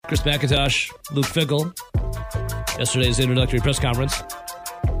Chris McIntosh, Luke Fickell. Yesterday's introductory press conference.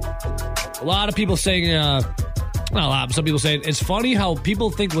 A lot of people saying, not a lot, but some people saying, it's funny how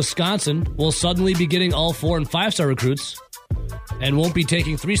people think Wisconsin will suddenly be getting all 4- and 5-star recruits and won't be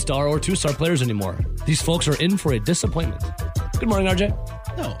taking 3-star or 2-star players anymore. These folks are in for a disappointment. Good morning, RJ.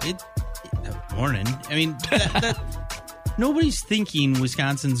 No, morning. I mean, nobody's thinking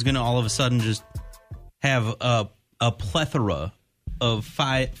Wisconsin's going to all of a sudden just have a plethora of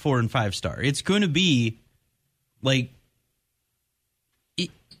 4- and 5-star. It's going to be like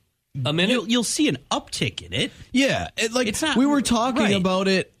a minute. You'll see an uptick in it. Yeah, it's not, we were talking right. about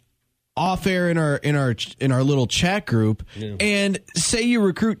it off air in our little chat group, and say you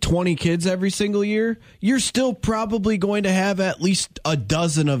recruit 20 kids every single year, you're still probably going to have at least a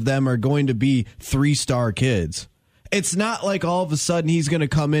dozen of them are going to be 3-star kids. It's not like all of a sudden he's going to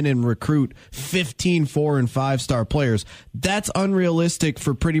come in and recruit 15 4- and 5-star players. That's unrealistic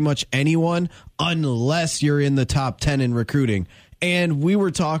for pretty much anyone unless you're in the top 10 in recruiting. And we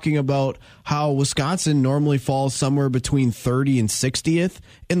were talking about how Wisconsin normally falls somewhere between 30 and 60th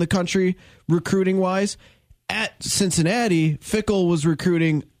in the country recruiting-wise. At Cincinnati, Fickell was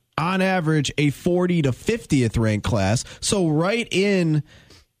recruiting, on average, a 40 to 50th ranked class. So right in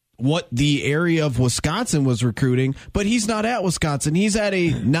what the area of Wisconsin was recruiting, but he's not at Wisconsin. He's at a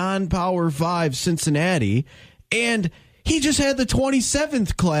non-Power 5 Cincinnati, and he just had the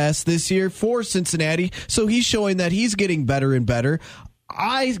 27th class this year for Cincinnati, so he's showing that he's getting better and better.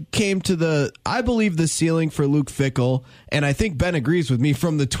 I believe the ceiling for Luke Fickell, and I think Ben agrees with me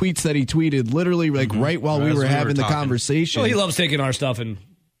from the tweets that he tweeted literally right while we were having the conversation. Well, he loves taking our stuff and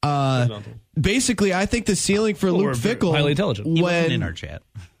basically, I think the ceiling for Luke Fickell, highly intelligent. He wasn't in our chat.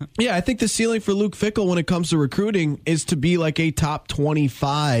 Yeah, I think the ceiling for Luke Fickell when it comes to recruiting is to be like a top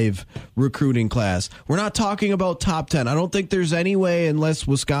 25 recruiting class. We're not talking about top 10. I don't think there's any way, unless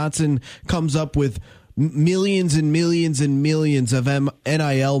Wisconsin comes up with millions and millions and millions of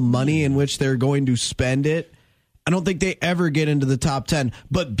NIL money in which they're going to spend it. I don't think they ever get into the top 10.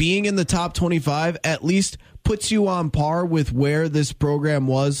 But being in the top 25 at least puts you on par with where this program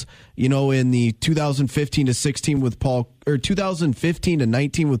was, in the 2015 to 16 with Paul, or 2015 to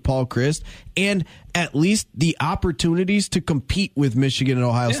 19 with Paul Chryst, and at least the opportunities to compete with Michigan and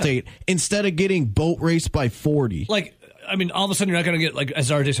Ohio State instead of getting boat raced by 40. All of a sudden you're not going to get, like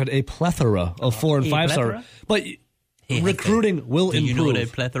as RJ said, a plethora of 4- and 5-star. But recruiting will improve. Do you know what a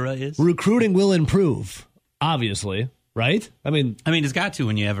plethora is? Recruiting will improve, obviously. Right? I mean, it's got to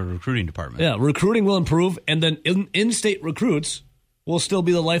when you have a recruiting department. Yeah, recruiting will improve, and then in-state recruits will still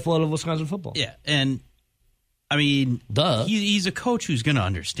be the lifeblood of Wisconsin football. Yeah, and duh. He's a coach who's going to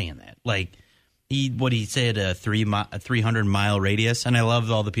understand that. Like, he said, a 300-mile radius, and I love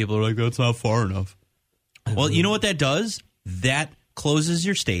all the people who are like, that's not far enough. Well, you know what that does? That closes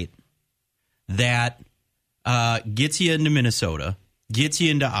your state. That gets you into Minnesota, gets you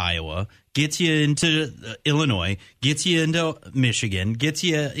into Iowa, gets you into Illinois, gets you into Michigan, gets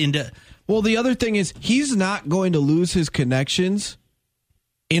you into... Well, the other thing is he's not going to lose his connections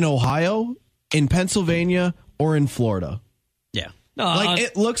in Ohio, in Pennsylvania, or in Florida. Yeah. No,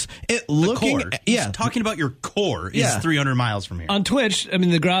 He's talking about your core is 300 miles from here. On Twitch,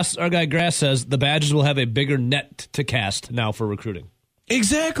 our guy Grass says the Badgers will have a bigger net to cast now for recruiting.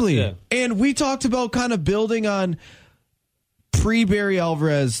 Exactly. Yeah. And we talked about kind of building on... Pre-Barry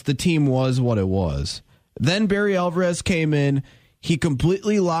Alvarez, the team was what it was. Then Barry Alvarez came in. He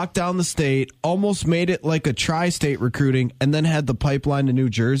completely locked down the state, almost made it like a tri-state recruiting, and then had the pipeline to New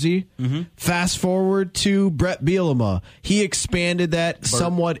Jersey. Mm-hmm. Fast forward to Brett Bielema. He expanded that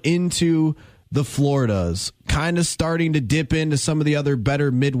somewhat into the Floridas, kind of starting to dip into some of the other better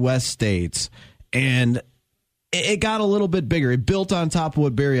Midwest states. And it got a little bit bigger. It built on top of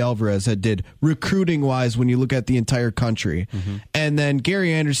what Barry Alvarez had did recruiting-wise when you look at the entire country. Mm-hmm. And then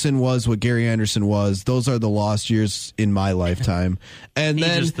Gary Anderson was what Gary Anderson was. Those are the lost years in my lifetime. And he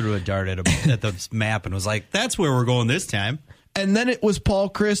then just threw a dart at the map and was like, that's where we're going this time. And then it was Paul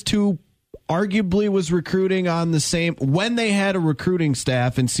Chryst who arguably was recruiting on the same... When they had a recruiting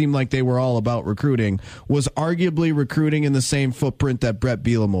staff and seemed like they were all about recruiting, was arguably recruiting in the same footprint that Brett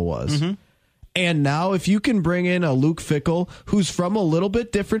Bielema was. Mm-hmm. And now if you can bring in a Luke Fickell, who's from a little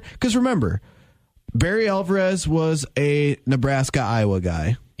bit different... Because remember, Barry Alvarez was a Nebraska-Iowa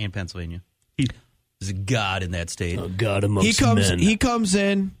guy. And Pennsylvania. He's a god in that state. A god amongst men. He comes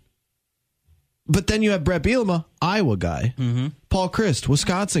in, but then you have Brett Bielema, Iowa guy. Mm-hmm. Paul Chryst,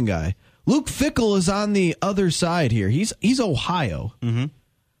 Wisconsin guy. Luke Fickell is on the other side here. He's Ohio. Mm-hmm.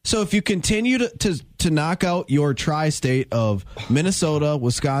 So if you continue to knock out your tri-state of Minnesota,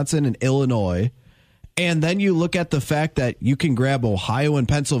 Wisconsin, and Illinois, And then you look at the fact that you can grab Ohio and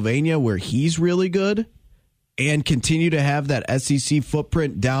Pennsylvania where he's really good and continue to have that SEC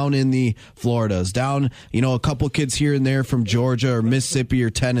footprint down in the Floridas, down, a couple kids here and there from Georgia or Mississippi or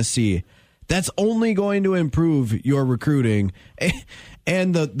Tennessee. That's only going to improve your recruiting.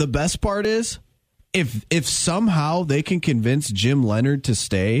 And the best part is if somehow they can convince Jim Leonhard to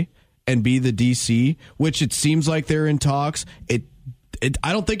stay and be the DC, which it seems like they're in talks,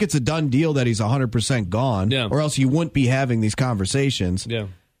 I don't think it's a done deal that he's 100% gone, or else you wouldn't be having these conversations. Yeah.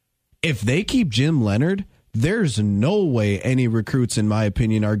 If they keep Jim Leonhard, there's no way any recruits, in my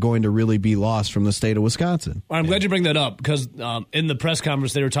opinion, are going to really be lost from the state of Wisconsin. I'm glad you bring that up because in the press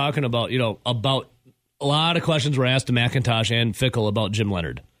conference they were talking about, about a lot of questions were asked to McIntosh and Fickell about Jim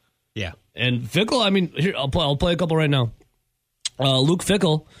Leonhard. Yeah. And Fickell, here, I'll play a couple right now. Luke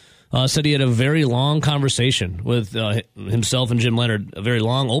Fickell said he had a very long conversation with himself and Jim Leonhard, a very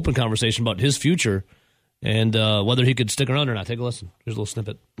long, open conversation about his future and whether he could stick around or not. Take a listen. Here's a little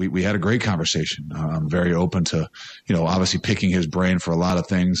snippet. We had a great conversation. I'm very open to, obviously picking his brain for a lot of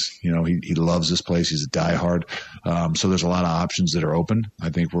things. He loves this place. He's a diehard. So there's a lot of options that are open. I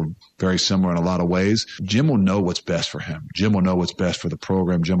think we're very similar in a lot of ways. Jim will know what's best for him. Jim will know what's best for the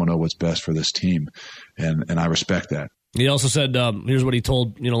program. Jim will know what's best for this team. And I respect that. He also said, here's what he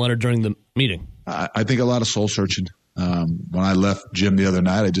told Leonhard during the meeting. I think a lot of soul searching. When I left Jim the other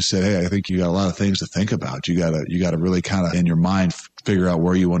night, I just said, hey, I think you got a lot of things to think about. You gotta really kind of in your mind figure out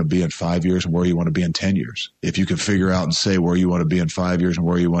where you want to be in 5 years and where you want to be in 10 years. If you can figure out and say where you want to be in 5 years and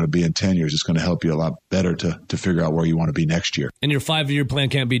where you want to be in 10 years, it's going to help you a lot better to figure out where you want to be next year. And your 5-year plan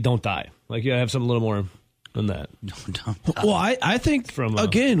can't be don't die. Like you have something a little more than that. Well, I think,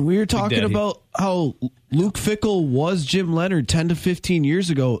 again, we were talking about how Luke Fickell was Jim Leonhard 10 to 15 years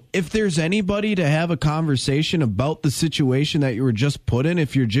ago. If there's anybody to have a conversation about the situation that you were just put in,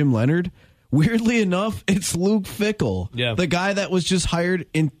 if you're Jim Leonhard, weirdly enough, it's Luke Fickell, the guy that was just hired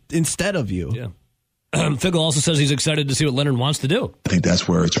instead of you. Yeah. Fickell also says he's excited to see what Leonhard wants to do. I think that's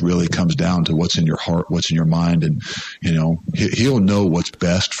where it really comes down to what's in your heart, what's in your mind. And, he'll know what's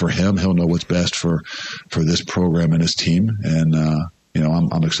best for him. He'll know what's best for this program and his team. And,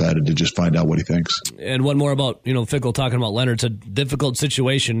 I'm excited to just find out what he thinks. And one more about, Fickell talking about Leonhard. It's a difficult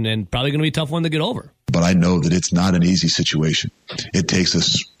situation and probably going to be a tough one to get over. But I know that it's not an easy situation. It takes a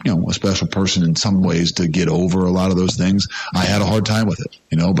special person in some ways to get over a lot of those things. I had a hard time with it,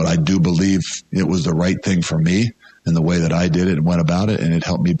 but I do believe it was the right thing for me and the way that I did it and went about it, and it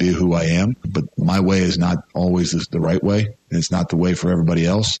helped me be who I am. But my way is not always the right way. And it's not the way for everybody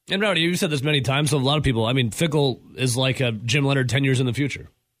else. And Rowdy, you've said this many times, so a lot of people, Fickell is like a Jim Leonhard 10 years in the future.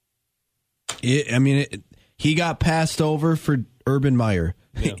 He got passed over for Urban Meyer.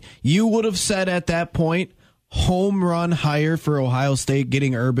 Yeah. You would have said at that point, home run hire for Ohio State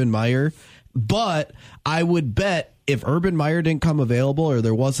getting Urban Meyer. But I would bet if Urban Meyer didn't come available or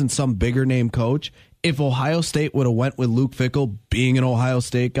there wasn't some bigger name coach, if Ohio State would have went with Luke Fickell, being an Ohio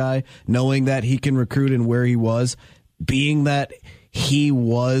State guy, knowing that he can recruit and where he was, being that he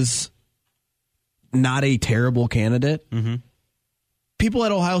was not a terrible candidate, people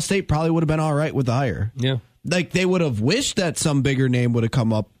at Ohio State probably would have been all right with the hire. Yeah. Like they would have wished that some bigger name would have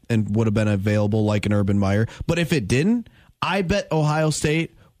come up and would have been available like an Urban Meyer. But if it didn't, I bet Ohio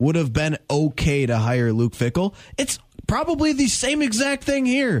State would have been okay to hire Luke Fickell. It's probably the same exact thing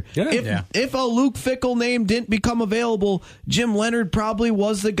here. Yeah. If a Luke Fickell name didn't become available, Jim Leonhard probably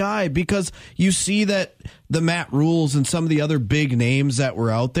was the guy because you see that the Matt Rules and some of the other big names that were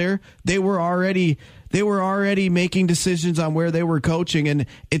out there, they were already making decisions on where they were coaching, and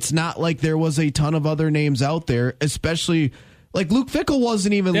it's not like there was a ton of other names out there, especially like Luke Fickell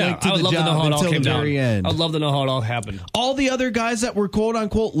wasn't even linked to the job until the very end. I'd love to know how it all happened. All the other guys that were quote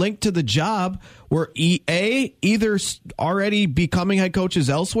unquote linked to the job were either already becoming head coaches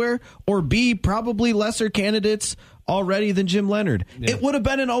elsewhere, or B, probably lesser candidates already than Jim Leonhard. Yeah. It would have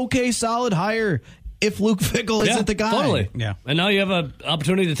been an okay, solid hire if Luke Fickell isn't the guy. Totally. Yeah. And now you have an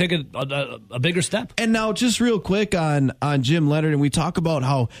opportunity to take a bigger step. And now just real quick on Jim Leonhard, and we talk about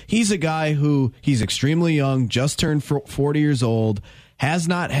how he's a guy who he's extremely young, just turned 40 years old, has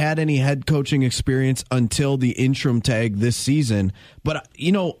not had any head coaching experience until the interim tag this season. But,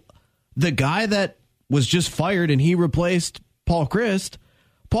 the guy that was just fired and he replaced Paul Chryst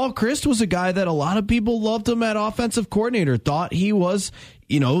was a guy that a lot of people loved him at offensive coordinator, thought he was,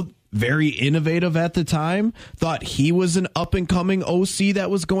 very innovative at the time, thought he was an up-and-coming OC that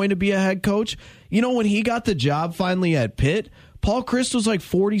was going to be a head coach. When he got the job finally at Pitt, Paul Chryst was like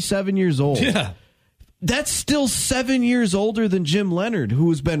 47 years old. Yeah. that's still 7 years older than Jim Leonard,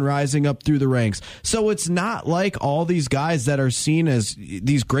 who's been rising up through the ranks. So it's not like all these guys that are seen as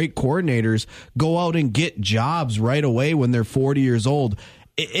these great coordinators go out and get jobs right away when they're 40 years old.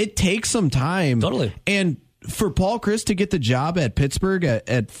 It takes some time. Totally. And for Paul Chryst to get the job at Pittsburgh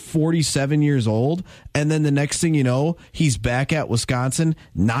at 47 years old, and then the next thing you know, he's back at Wisconsin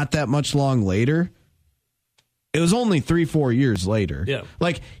not that much long later. It was only 3-4 years later. Yeah.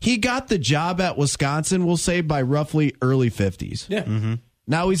 Like, he got the job at Wisconsin, we'll say, by roughly early 50s. Yeah. Mm-hmm.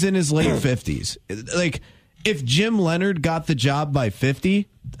 Now he's in his late 50s. Like, if Jim Leonard got the job by 50,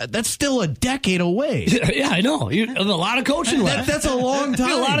 that's still a decade away. Yeah, I know. A lot of coaching left. That's a long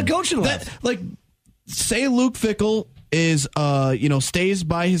time. A lot of coaching left. Like, say Luke Fickell is, stays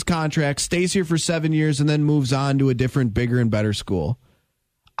by his contract, stays here for 7 years, and then moves on to a different, bigger, and better school.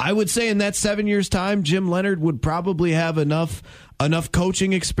 I would say in that 7 years' time, Jim Leonard would probably have enough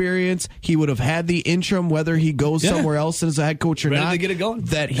coaching experience. He would have had the interim, whether he goes somewhere else as a head coach or Ready not. to get it going.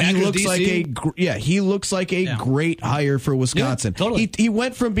 That Packers, he looks DC. he looks like a great hire for Wisconsin. Yeah, totally. He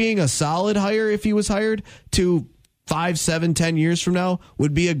went from being a solid hire if he was hired to 5, 7, 10 years from now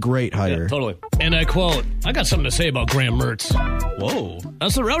would be a great hire. Yeah, totally. And I quote, I got something to say about Graham Mertz. Whoa.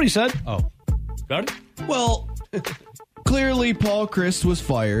 That's what Rowdy said. Oh. Got it? Well, clearly Paul Chryst was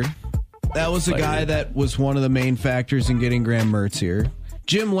fired. That was the guy that was one of the main factors in getting Graham Mertz here.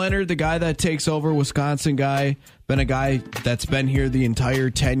 Jim Leonard, the guy that takes over, Wisconsin guy, been a guy that's been here the entire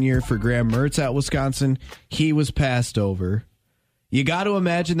tenure for Graham Mertz at Wisconsin. He was passed over. You got to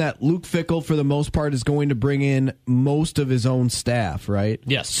imagine that Luke Fickell, for the most part, is going to bring in most of his own staff, right?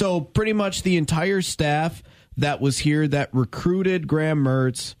 Yes. So pretty much the entire staff that was here that recruited Graham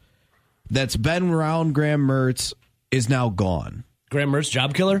Mertz, that's been around Graham Mertz, is now gone. Graham Mertz,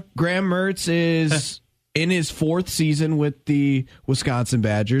 job killer? Graham Mertz is in his 4th season with the Wisconsin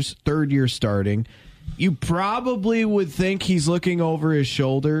Badgers, 3rd year starting. You probably would think he's looking over his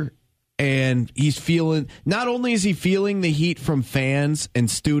shoulder and he's feeling, not only is he feeling the heat from fans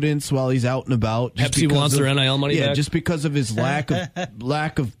and students while he's out and about. Pepsi wants their NIL money back? Just because of his lack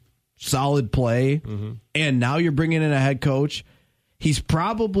of solid play. Mm-hmm. And now you're bringing in a head coach. He's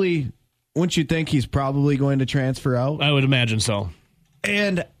probably, wouldn't you think he's probably going to transfer out? I would imagine so.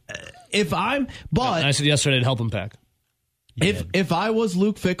 And I said yesterday to help him pack. If I was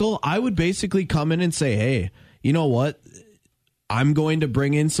Luke Fickell, I would basically come in and say, hey, you know what? I'm going to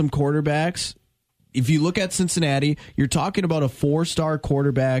bring in some quarterbacks. If you look at Cincinnati, you're talking about a 4-star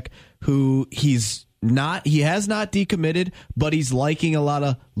quarterback who he has not decommitted, but he's liking a lot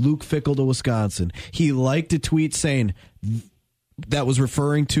of Luke Fickell to Wisconsin. He liked a tweet saying that was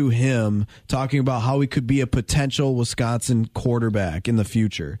referring to him, talking about how he could be a potential Wisconsin quarterback in the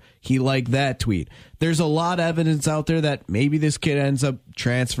future. He liked that tweet. There's a lot of evidence out there that maybe this kid ends up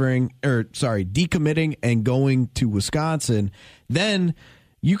decommitting and going to Wisconsin. Then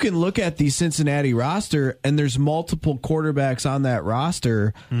you can look at the Cincinnati roster, and there's multiple quarterbacks on that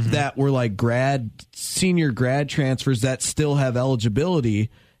roster that were like senior grad transfers that still have eligibility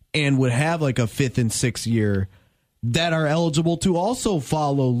and would have like a 5th and 6th year that are eligible to also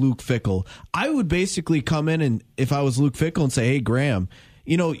follow Luke Fickell. I would basically come in and, if I was Luke Fickell, and say, hey, Graham,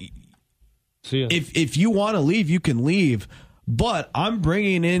 if you want to leave, you can leave, but I'm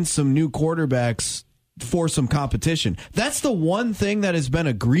bringing in some new quarterbacks for some competition. That's the one thing that has been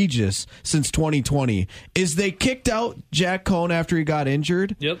egregious since 2020 is they kicked out Jack Cohn after he got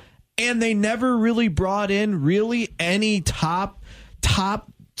injured. Yep. And they never really brought in really any top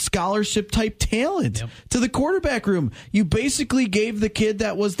scholarship type talent to the quarterback room. You basically gave the kid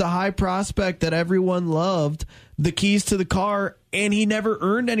that was the high prospect that everyone loved the keys to the car, and he never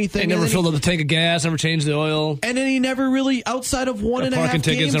earned anything. He never filled up the tank of gas, never changed the oil. And then he never really, outside of 1.5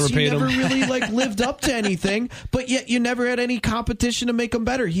 games, never he never really lived up to anything. But yet you never had any competition to make him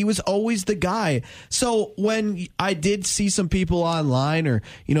better. He was always the guy. So when I did see some people online or,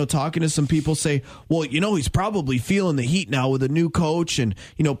 talking to some people say, well, he's probably feeling the heat now with a new coach and,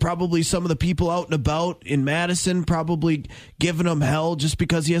 probably some of the people out and about in Madison probably giving him hell just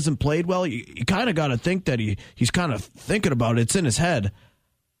because he hasn't played well. You kind of got to think that he's kind of thinking about it. It's in his head.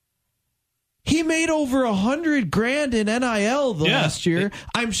 He made over $100,000 in NIL last year.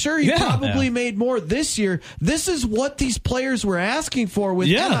 I'm sure he probably made more this year. This is what these players were asking for with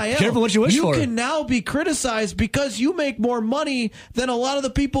NIL. Careful what you wish for. You can now be criticized because you make more money than a lot of the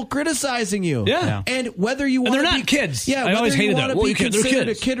people criticizing you. Yeah. And whether you want to be... they're not kids. Yeah, I always hated that. Whether you want to be considered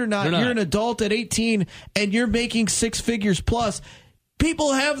kids. a kid or not, you're an adult at 18 and you're making 6 figures plus.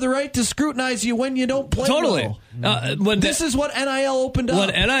 People have the right to scrutinize you when you don't play Totally. well. This is what NIL opened up.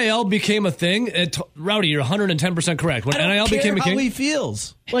 When NIL became a thing, Rowdy, you're 110% correct. When I don't NIL care became a how king, he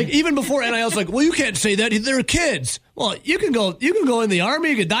feels. like even before NIL's like, well, you can't say that. They're kids. Well, you can go in the army.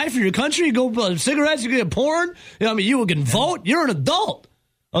 You can die for your country. You go cigarettes. You can get porn. You know, I mean, you can vote. You're an adult.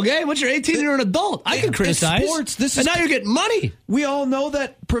 Okay, once you're 18, you're an adult. I can criticize. Sports. And now you're getting money. We all know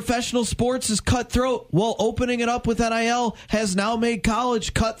that professional sports is cutthroat. Well, opening it up with NIL has now made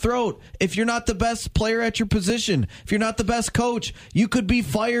college cutthroat. If you're not the best player at your position, if you're not the best coach, you could be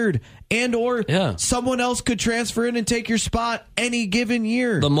fired or someone else could transfer in and take your spot any given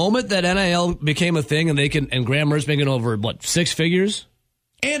year. The moment that NIL became a thing and Graham Mertz making over, 6 figures?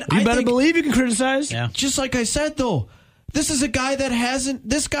 And you better believe you can criticize. Yeah. Just like I said, though, this is a guy that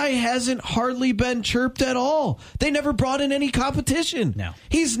hasn't hardly been chirped at all. They never brought in any competition. No.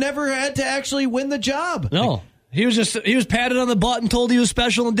 He's never had to actually win the job. No. He was patted on the butt and told he was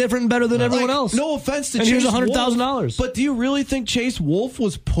special and different and better than everyone else. No offense to and Chase here's $100,000. Wolf, but do you really think Chase Wolf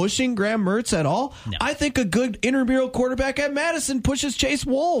was pushing Graham Mertz at all? No. I think a good intramural quarterback at Madison pushes Chase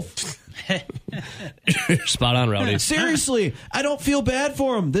Wolf. You're spot on, Rowdy. Seriously, I don't feel bad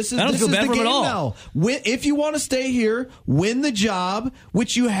for him. This is I don't feel bad the for him game at all. now. If you want to stay here, win the job,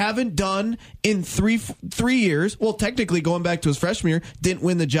 which you haven't done in three years. Well, technically, going back to his freshman year, didn't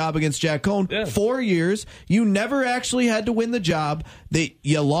win the job against Jack Cohn. Yeah. 4 years, you never actually had to win the job.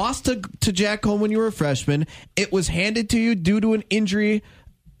 You lost to Jack Cohn when you were a freshman. It was handed to you due to an injury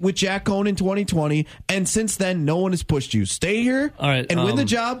with Jack Cohn in 2020, and since then, no one has pushed you. Stay here and win the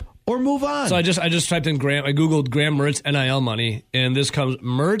job. Or move on. So I just typed in Graham. I googled Graham Mertz NIL money, and this comes.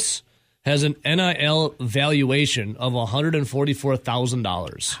 Mertz has an NIL valuation of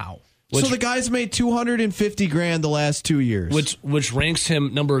 $144,000. How? So the guy's made $250,000 the last 2 years, which ranks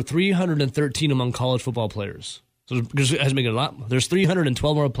him number 313 among college football players. So has making a lot. There's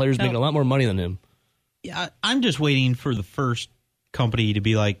 312 more players making a lot more money than him. Yeah, I'm just waiting for the first company to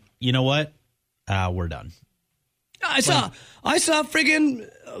be like, you know what, we're done. I saw friggin'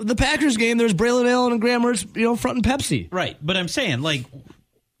 the Packers game. There's Braylon Allen and Graham Mertz, fronting Pepsi. Right, but I'm saying,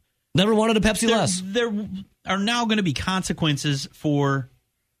 never wanted a Pepsi less. There are now going to be consequences for,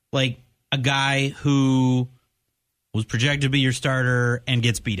 a guy who was projected to be your starter and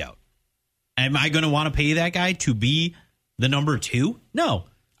gets beat out. Am I going to want to pay that guy to be the number 2? No.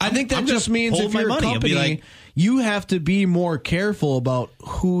 I think that just means if you're a company, you have to be more careful about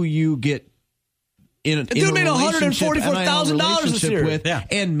who you get in dude made $144,000 this year. With,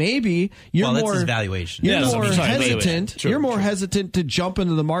 and maybe you're that's his valuation. You're more hesitant. True. You're more hesitant to jump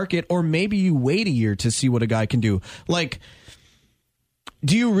into the market, or maybe you wait a year to see what a guy can do.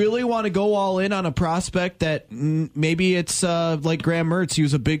 Do you really want to go all in on a prospect that maybe it's like Graham Mertz? He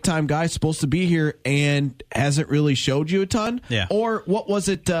was a big time guy, supposed to be here, and hasn't really showed you a ton. Yeah. Or what was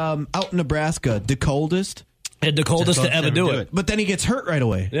it out in Nebraska? The coldest. And the coldest to ever do it. But then he gets hurt right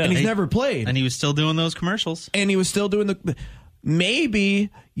away, and he's never played. And he was still doing those commercials. And he was still doing the... Maybe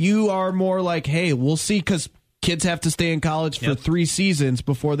you are more like, hey, we'll see, because kids have to stay in college for 3 seasons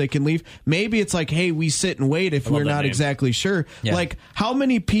before they can leave. Maybe it's like, hey, we sit and wait if we're not exactly sure. Yeah. How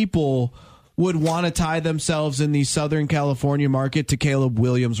many people would want to tie themselves in the Southern California market to Caleb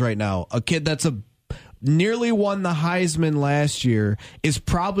Williams right now? A kid that's nearly won the Heisman last year, is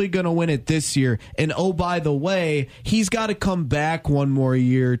probably going to win it this year. And oh, by the way, he's got to come back one more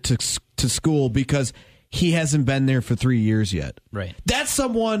year to school because he hasn't been there for 3 years yet. Right. That's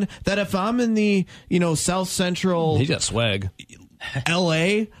someone that if I'm in the, South Central, he got swag,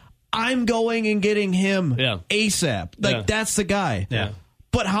 LA, I'm going and getting him ASAP. That's the guy. Yeah.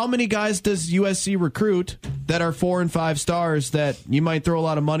 But how many guys does USC recruit that are 4 and 5 stars that you might throw a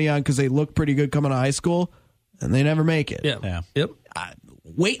lot of money on because they look pretty good coming out of high school and they never make it? Yeah. Yep.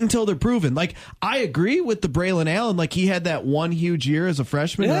 Wait until they're proven. I agree with the Braylon Allen. He had that one huge year as a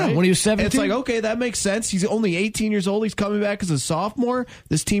freshman. Yeah, right? when he was 17. It's okay, that makes sense. He's only 18 years old. He's coming back as a sophomore.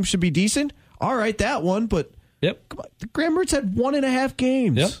 This team should be decent. All right, that one. But come on, Graham Mertz had 1.5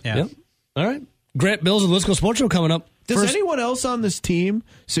 games. Yep. All right. Grant Bills and Let's Go Sports Show coming up. Does anyone else on this team,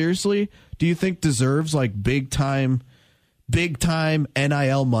 seriously, do you think deserves big time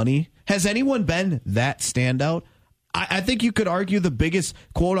NIL money? Has anyone been that standout? I think you could argue the biggest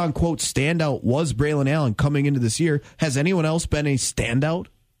quote unquote standout was Braylon Allen coming into this year. Has anyone else been a standout?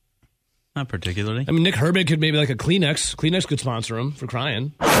 Not particularly. I mean, Nick Herbig could maybe a Kleenex. Kleenex could sponsor him for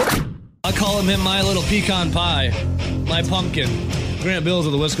crying. I call him my little pecan pie, my pumpkin. Grant Bills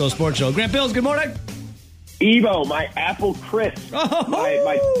of the Wisco Sports Show. Grant Bills, good morning. Evo, my apple crisp,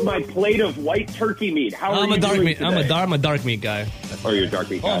 my plate of white turkey meat. How are you doing today? I'm a dark meat guy. Oh, you're a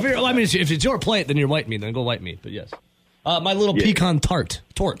dark meat guy. If it's your plate, then you're white meat. Then go white meat. But yes. My little pecan tort.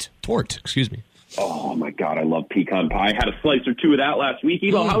 Excuse me. Oh, my God, I love pecan pie. I had a slice or two of that last week.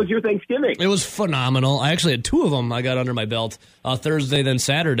 Evo, how was your Thanksgiving? It was phenomenal. I actually had 2 of them I got under my belt, Thursday, then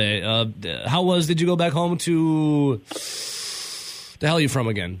Saturday. Did you go back home to, the hell are you from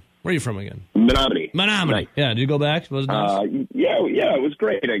again? Where are you from again? Menominee. Nice. Yeah, did you go back? Was it nice? Yeah, it was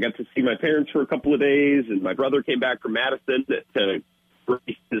great. I got to see my parents for a couple of days, and my brother came back from Madison to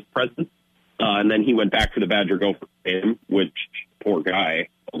grace his presents, and then he went back for the Badger Gopher game, which, poor guy,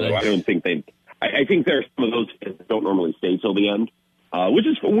 although I don't think I think there are some of those kids that don't normally stay till the end, which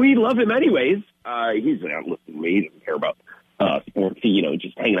is, we love him anyways. He's not listening to me. He doesn't care about sports. He,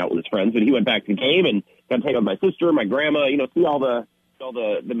 just hanging out with his friends. But he went back to the game and got to hang out with my sister, my grandma, see all the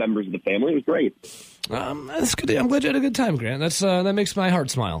members of the family. It was great. That's good. I'm glad you had a good time, Grant. That makes my heart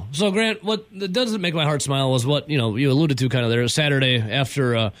smile. So, Grant, what doesn't make my heart smile was what you alluded to kind of there. Saturday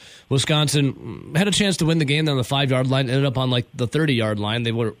after Wisconsin had a chance to win the game on the 5-yard line, ended up on like the 30-yard line.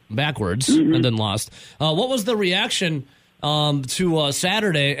 They were backwards and then lost. What was the reaction to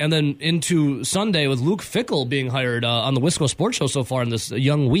Saturday and then into Sunday with Luke Fickell being hired on the Wisco Sports Show so far in this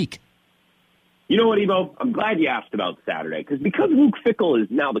young week? You know what, Evo? I'm glad you asked about Saturday because Luke Fickell is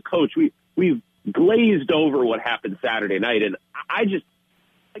now the coach. We've glazed over what happened Saturday night, and I just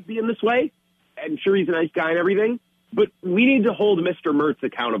like being this way. I'm sure he's a nice guy and everything, but we need to hold Mr. Mertz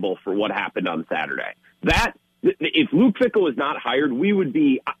accountable for what happened on Saturday. If Luke Fickell is not hired, we would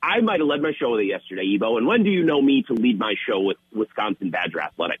be. I might have led my show with it yesterday, Evo. And when do you know me to lead my show with Wisconsin Badger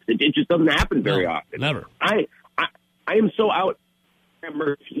athletics? It just doesn't happen very often. Never. I am so out.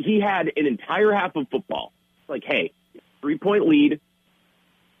 He had an entire half of football. Like, hey, 3-point lead,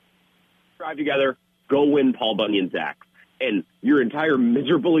 drive together, go win Paul Bunyan Zach. And your entire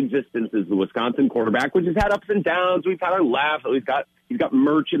miserable existence as the Wisconsin quarterback, which has had ups and downs. We've had our laughs. He's got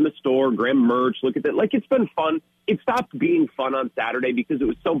merch in the store, Graham merch. Look at that. Like, it's been fun. It stopped being fun on Saturday because it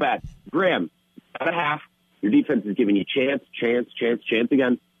was so bad. Graham, at a half, your defense is giving you chance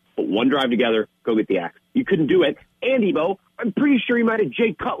again. But one drive together, go get the axe. You couldn't do it. And, Evo, I'm pretty sure he might have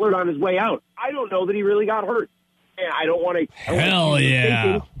Jay Cutler on his way out. I don't know that he really got hurt. And I don't want to. Hell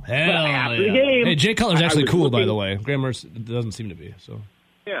yeah. After the game, hey, Jay Cutler's actually cool, by the way. Graham Mertz doesn't seem to be. So.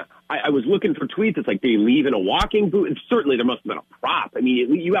 Yeah. I was looking for tweets. It's like, did he leave in a walking boot? And certainly there must have been a prop. I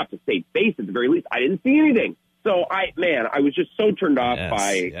mean, you have to save face at the very least. I didn't see anything. So, I was just so turned off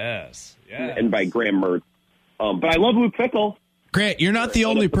by Graham Mertz. But I love Luke Fickell. Grant, you're not the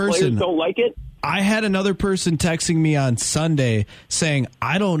only person. Don't like it. I had another person texting me on Sunday saying,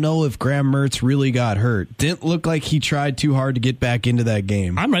 I don't know if Graham Mertz really got hurt. Didn't look like he tried too hard to get back into that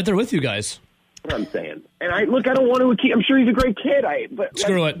game. I'm right there with you guys. That's what I'm saying. And I don't want to keep. I'm sure he's a great kid.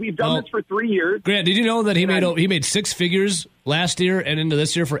 Screw it. We've done this for 3 years. Grant, did you know that he made 6 figures last year and into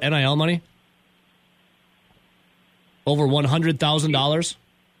this year for NIL money? Over $100,000.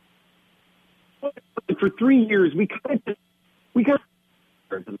 For 3 years, we kind of.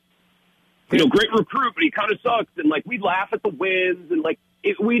 Great recruit, but he kind of sucks. And, we'd laugh at the wins. And,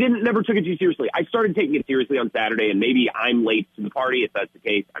 we never took it too seriously. I started taking it seriously on Saturday, and maybe I'm late to the party. If that's the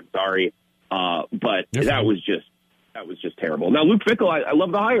case, I'm sorry. But that was just terrible. Now, Luke Fickell, I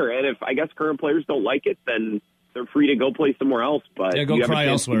love the hire. And if, I guess, current players don't like it, then they're free to go play somewhere else. But go you have cry a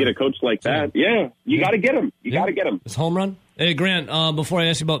chance elsewhere. to get a coach like that. Yeah, you got to get him. You got to get him. It's home run. Hey, Grant, before I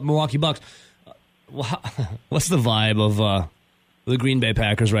ask you about Milwaukee Bucks, what's the vibe of the Green Bay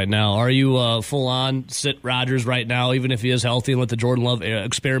Packers right now? Are you full-on sit Rodgers right now, even if he is healthy, and let the Jordan Love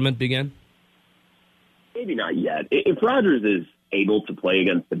experiment begin? Maybe not yet. If Rodgers is able to play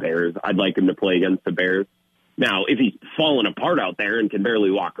against the Bears, I'd like him to play against the Bears. Now, if he's falling apart out there and can barely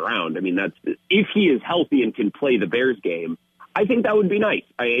walk around, if he is healthy and can play the Bears game, I think that would be nice.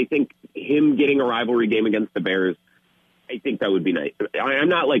 I think him getting a rivalry game against the Bears, I think that would be nice. I'm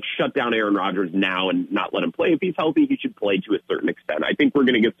not shut down Aaron Rodgers now and not let him play. If he's healthy, he should play to a certain extent. I think we're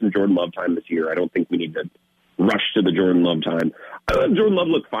going to get some Jordan Love time this year. I don't think we need to rush to the Jordan Love time. I thought Jordan Love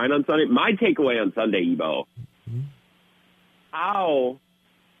looked fine on Sunday. My takeaway on Sunday, Evo, how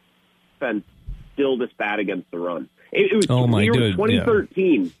defense still this bad against the run. It was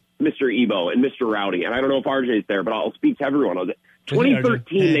 2013, yeah. Mr. Evo and Mr. Rowdy, and I don't know if RJ's there, but I'll speak to everyone.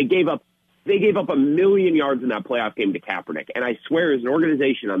 2013, they gave up 1 million yards in that playoff game to Kaepernick. And I swear, as an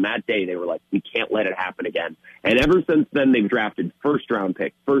organization on that day, they were like, we can't let it happen again. And ever since then, they've drafted first-round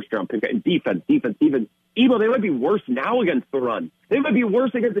pick, and defense. Evo, they might be worse now against the run. They might be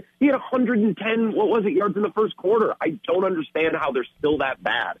worse against – he had 110, yards in the first quarter. I don't understand how they're still that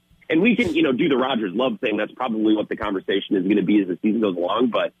bad. And we can, do the Rodgers Love thing. That's probably what the conversation is going to be as the season goes along.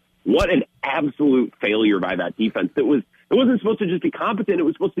 But what an absolute failure by that defense. It wasn't supposed to just be competent. It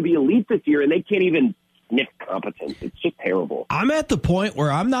was supposed to be elite this year, and they can't even sniff competence. It's just terrible. I'm at the point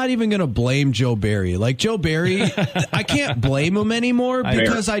where I'm not even going to blame Joe Barry. Like, Joe Barry, I can't blame him anymore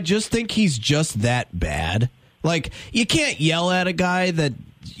because I just think he's just that bad. Like, you can't yell at a guy that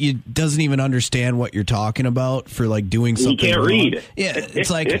doesn't even understand what you're talking about for, like, doing something He can't wrong. read. Yeah, it's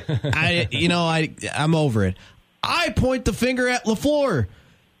like, I'm over it. I point the finger at LaFleur.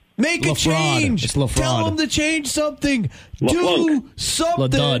 Make a change. It's LaFraud. Tell him to change something. Do something.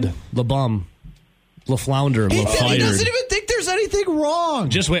 LaDud. LaBum. LaFlounder. He LaFired. doesn't even think there's anything wrong.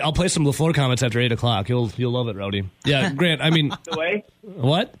 Just wait. I'll play some LaFleur comments after 8 o'clock. You'll love it, Rowdy. Yeah, Grant, I mean. The way?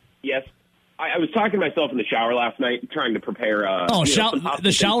 What? Yes. I was talking to myself in the shower last night, trying to prepare.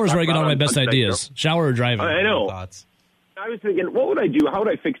 The shower is where I get all my best ideas. Shower or driving. I know. I was thinking, what would I do? How would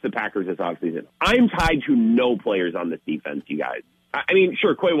I fix the Packers this offseason? I'm tied to no players on this defense, you guys. I mean,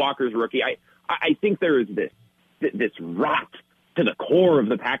 sure, Quay Walker's a rookie. I think there is this rot to the core of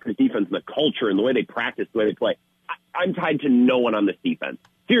the Packers defense and the culture and the way they practice, the way they play. I'm tied to no one on this defense.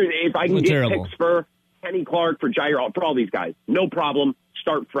 Seriously, if I can get picks for Kenny Clark, for Jair, for all these guys, no problem.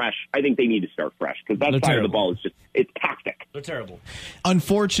 Start fresh. I think they need to start fresh because that side of the ball is it's toxic. They're terrible.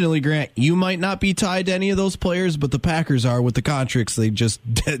 Unfortunately, Grant, you might not be tied to any of those players, but the Packers are with the contracts they just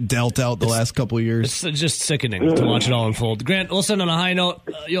dealt out the last couple of years. It's just sickening to watch it all unfold. Grant, listen, on a high note,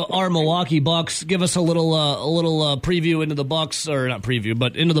 our Milwaukee Bucks, give us a little preview into the Bucks, or not preview,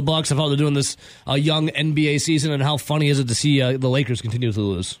 but into the Bucks of how they're doing this young NBA season, and how funny is it to see the Lakers continue to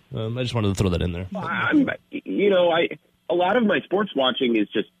lose. I just wanted to throw that in there. A lot of my sports watching is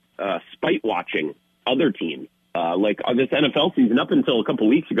just spite watching other teams. Like this NFL season, up until a couple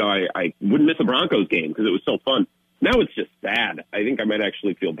weeks ago, I wouldn't miss a Broncos game because it was so fun. Now it's just sad. I think I might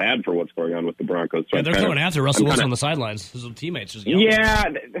actually feel bad for what's going on with the Broncos. So they're coming after Russell Wilson on the sidelines. His teammates just yelling. Yeah,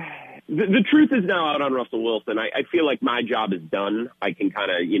 the truth is now out on Russell Wilson. I feel like my job is done. I can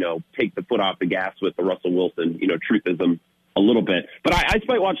kind of, take the foot off the gas with the Russell Wilson, truthism a little bit. But I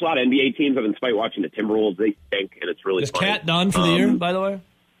spite watch a lot of NBA teams. I've been spite watching the Timberwolves. They stink, and it's really funny. Is Cat done for the year, by the way?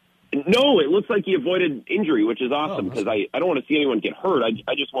 No, it looks like he avoided injury, which is awesome because I don't want to see anyone get hurt.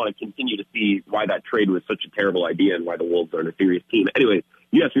 I just want to continue to see why that trade was such a terrible idea and why the Wolves aren't a serious team. Anyway,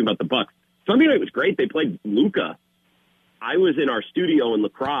 you asked me about the Bucks. Sunday night was great. They played Luka. I was in our studio in La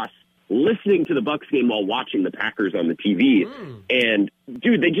Crosse listening to the Bucks game while watching the Packers on the TV. And,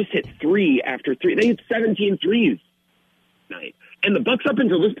 dude, they just hit 3 after 3. They hit 17 threes night. And the Bucks, up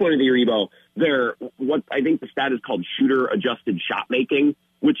until this point of the year, Evo, they're what I think the stat is called shooter-adjusted shot making,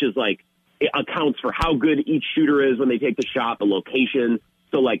 which is like it accounts for how good each shooter is when they take the shot, the location.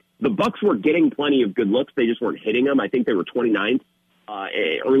 So, like, the Bucks were getting plenty of good looks. They just weren't hitting them. I think they were 29th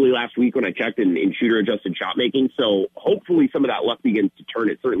early last week when I checked in shooter-adjusted shot making. So hopefully some of that luck begins to turn.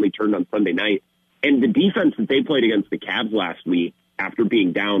 It certainly turned on Sunday night. And the defense that they played against the Cavs last week after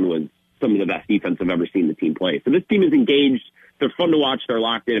being down was some of the best defense I've ever seen the team play. So this team is engaged. They're fun to watch. They're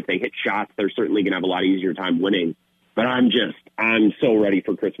locked in. If they hit shots, they're certainly going to have a lot easier time winning. But I'm so ready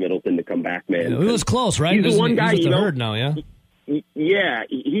for Chris Middleton to come back, man. Yeah, it was close, right? He's the one guy, he's hurt now, yeah? Yeah,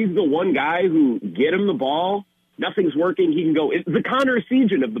 he's the one guy who get him the ball. Nothing's working. He can go. It's the Connor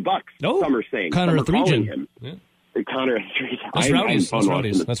Esegian of the Bucks. Some are saying. Connor Esegian. him. Yeah. Connor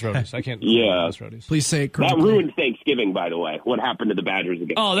Esegian. That's Rowdy's. I can't. Yeah. That's Rowdy's. Please say it correctly. That ruined Thanksgiving, by the way. What happened to the Badgers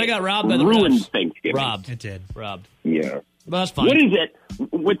again? Oh, they got robbed by the ruined Thanksgiving. Robbed. It did. Robbed. Yeah. But that's fine. What is it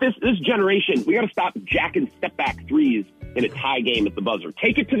with this generation? We got to stop jacking step back threes in a tie game at the buzzer.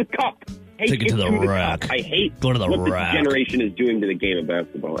 Take it to the cup. Take it to the rack. I hate Go to the what rack. this generation is doing to the game of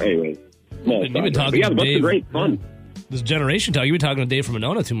basketball. Anyway, you've been talking the Bucks are great fun. This generation talk. You've been talking to Dave from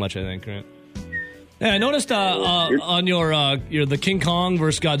Monona too much, I think, Grant. Yeah, I noticed on your the King Kong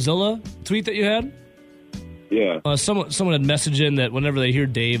versus Godzilla tweet that you had. Yeah. Someone had messaged in that whenever they hear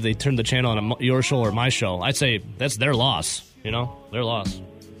Dave, they turn the channel on your show or my show. I'd say that's their loss. Their loss.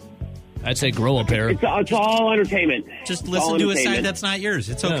 I'd say grow a pair. It's all entertainment. Just listen to a side that's not yours.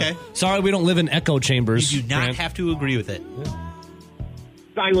 It's okay. Sorry, we don't live in echo chambers. You do not Grant. have to agree with it. Yeah.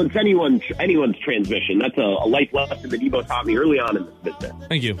 Silence anyone's transmission. That's a life lesson that Evo taught me early on in this business.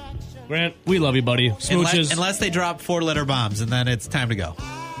 Thank you. Grant, we love you, buddy. Smooches. Unless they drop 4-letter bombs, and then it's time to go.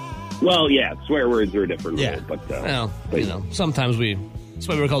 Well, yeah, swear words are different. Yeah. But sometimes that's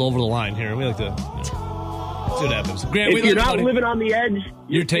why we're called over the line here. We like to see what happens. Grant, if you're not living on the edge,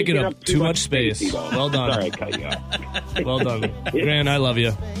 you're taking up too much space. Well done. Sorry, I cut you off. Well done. Grant, I love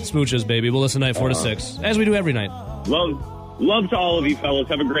you. Smooches, baby. We'll listen tonight 4 to 6, as we do every night. Love to all of you fellas.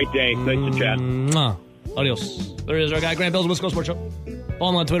 Have a great day. Nice to chat. Mwah. Adios. There is our guy, Grant Bills, Wisco Sports Show.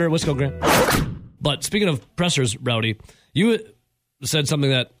 Follow him on Twitter, Wisco Grant. But speaking of pressers, Rowdy, you said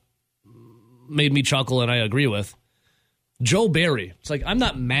something that made me chuckle and I agree with. Joe Barry. It's like, I'm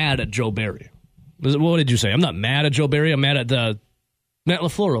not mad at Joe Barry. What did you say? I'm not mad at Joe Barry. I'm mad at Matt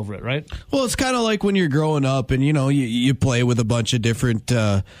LaFleur over it, right? Well, it's kind of like when you're growing up and, you play with a bunch of different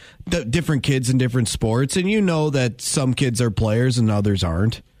kids in different sports, and you know that some kids are players and others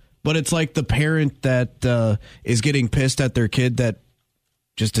aren't. But it's like the parent that is getting pissed at their kid that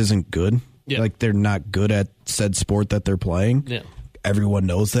just isn't good. Yeah. Like they're not good at said sport that they're playing. Yeah. Everyone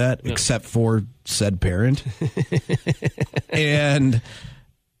knows that except for said parent. And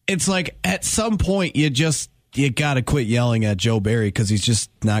it's like at some point you got to quit yelling at Joe Barry because he's just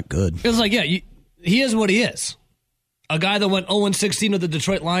not good. It was like, he is what he is. A guy that went 0-16 with the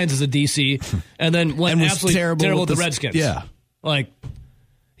Detroit Lions as a DC and then went absolutely terrible with the Redskins. Yeah. Like,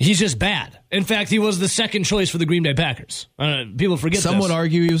 he's just bad. In fact, he was the second choice for the Green Bay Packers. People forget Some would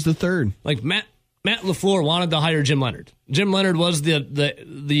argue he was the third. Like, Matt LaFleur wanted to hire Jim Leonard. Jim Leonard was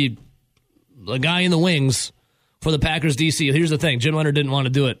the guy in the wings for the Packers DC. Here's the thing. Jim Leonard didn't want to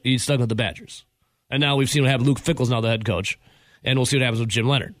do it. He stuck with the Badgers. And now we've seen what happened. Luke Fickell's now the head coach. And we'll see what happens with Jim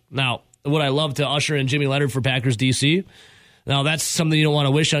Leonard. Now, would I love to usher in Jimmy Leonard for Packers DC? Now, that's something you don't want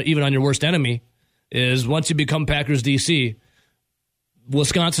to wish on, even on your worst enemy, is once you become Packers DC,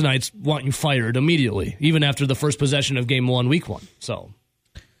 Wisconsinites want you fired immediately, even after the first possession of Game 1, Week 1. So,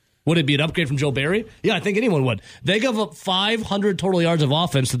 would it be an upgrade from Joe Barry? Yeah, I think anyone would. They gave up 500 total yards of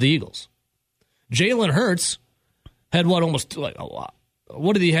offense to the Eagles. Jalen Hurts had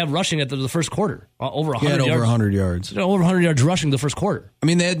what did he have rushing at the first quarter? Over 100 yards. Over 100 yards. Over 100 yards rushing the first quarter. I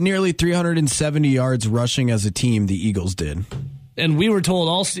mean, they had nearly 370 yards rushing as a team, the Eagles did. And we were told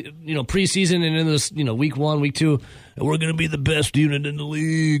all preseason and in this Week 1, Week 2, we're going to be the best unit in the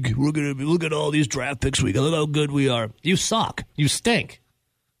league. We're going to be, look at all these draft picks we got. Look how good we are. You suck. You stink.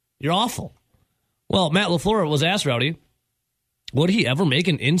 You're awful. Well, Matt LaFleur was asked, Rowdy, would he ever make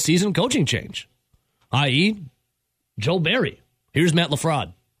an in-season coaching change? I.e., Joe Barry. Here's Matt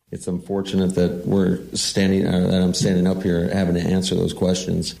LaFrod. It's unfortunate that that I'm standing up here having to answer those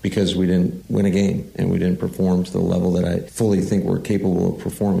questions because we didn't win a game and we didn't perform to the level that I fully think we're capable of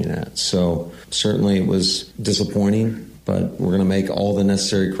performing at. So certainly it was disappointing, but we're going to make all the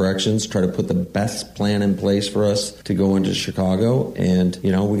necessary corrections, try to put the best plan in place for us to go into Chicago. And,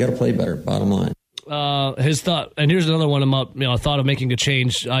 we got to play better, bottom line. His thought, and here's another one about, thought of making a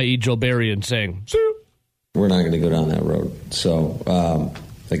change, i.e. Joe Barry, and saying, we're not going to go down that road. So,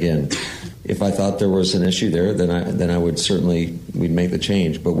 again, if I thought there was an issue there, then I would we'd make the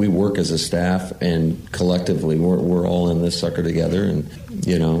change. But we work as a staff and collectively, we're all in this sucker together. And,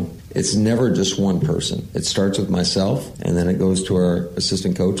 it's never just one person. It starts with myself, and then it goes to our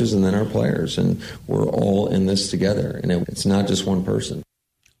assistant coaches, and then our players. And we're all in this together. And it's not just one person.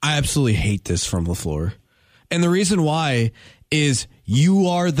 I absolutely hate this from LaFleur. And the reason why is you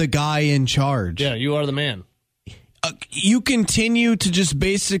are the guy in charge. Yeah, you are the man. You continue to just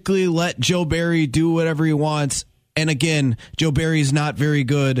basically let Joe Barry do whatever he wants. And again, Joe Barry's not very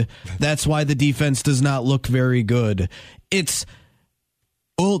good. That's why the defense does not look very good.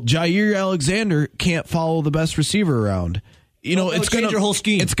 Jair Alexander can't follow the best receiver around. It's going to change your whole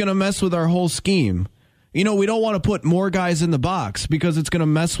scheme. It's going to mess with our whole scheme. We don't want to put more guys in the box because it's going to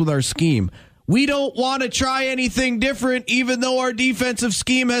mess with our scheme. We don't want to try anything different, even though our defensive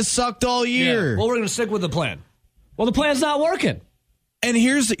scheme has sucked all year. Yeah. Well, we're going to stick with the plan. Well, the plan's not working. And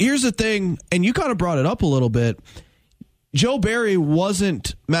here's the thing, and you kind of brought it up a little bit. Joe Barry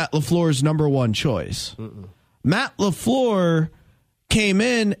wasn't Matt LaFleur's number one choice. Matt LaFleur came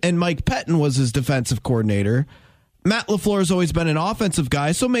in, and Mike Pettin was his defensive coordinator. Matt LaFleur's always been an offensive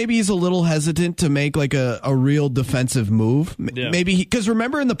guy, so maybe he's a little hesitant to make like a real defensive move. Yeah. Maybe because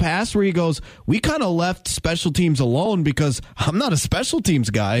remember in the past where he goes, we kind of left special teams alone because I'm not a special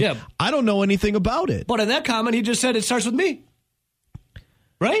teams guy. Yeah. I don't know anything about it. But in that comment, he just said it starts with me.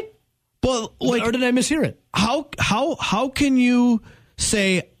 Right? But or did I mishear it? How can you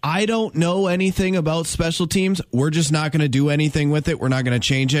say I don't know anything about special teams? We're just not going to do anything with it. We're not going to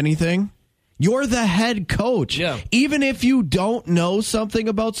change anything. You're the head coach. Yeah. Even if you don't know something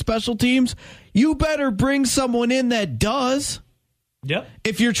about special teams, you better bring someone in that does. Yep.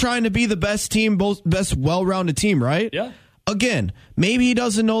 If you're trying to be the best team, best well-rounded team, right? Yeah. Again, maybe he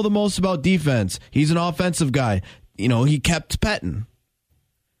doesn't know the most about defense. He's an offensive guy. He kept Pettin.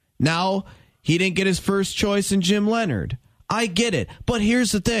 Now, he didn't get his first choice in Jim Leonard. I get it. But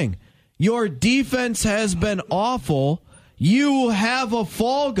here's the thing. Your defense has been awful. You have a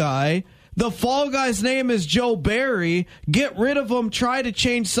fall guy The fall guy's name is Joe Barry. Get rid of him. Try to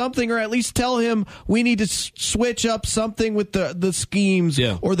change something, or at least tell him we need to switch up something with the schemes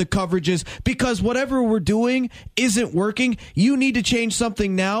or the coverages, because whatever we're doing isn't working. You need to change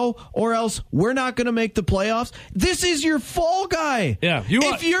something now, or else we're not going to make the playoffs. This is your fall guy. Yeah,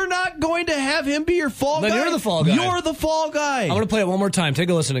 if you're not going to have him be your fall guy, then you're the fall guy. You're the fall guy. I'm going to play it one more time.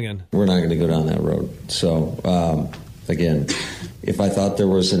 Take a listen again. We're not going to go down that road. So, again, if I thought there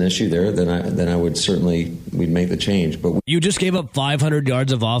was an issue there, then I would certainly, we'd make the change. But you just gave up 500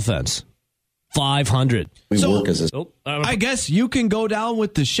 yards of offense. 500. We work as a... I guess you can go down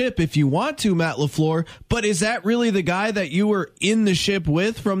with the ship if you want to, Matt LaFleur, but is that really the guy that you were in the ship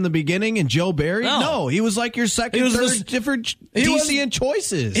with from the beginning, and Joe Barry? No, he was like your second, third different DC and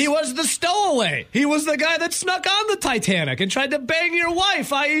choices. He was the stowaway. He was the guy that snuck on the Titanic and tried to bang your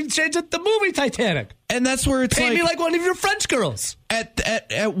wife. I changed it the movie Titanic. And that's where it's Pay me like one of your French girls.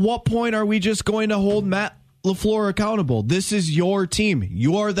 At what point are we just going to hold Matt LaFleur accountable? This is your team.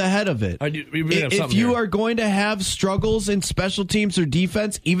 You're the head of it. If you are going to have struggles in special teams or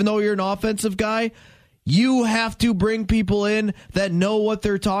defense, even though you're an offensive guy, you have to bring people in that know what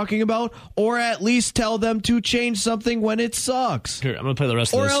they're talking about, or at least tell them to change something when it sucks. Here, I'm going to play the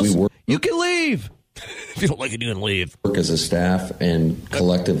rest of this. Or else you can leave. If you don't like it, you can leave. Work as a staff, and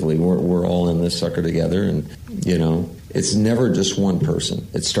collectively, we're all in this sucker together. And, it's never just one person.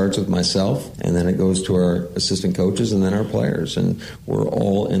 It starts with myself, and then it goes to our assistant coaches, and then our players. And we're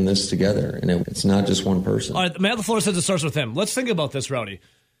all in this together. And it's not just one person. All right, Matt LaFleur says it starts with him. Let's think about this, Rowdy.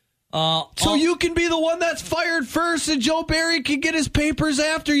 So you can be the one that's fired first, and Joe Barry can get his papers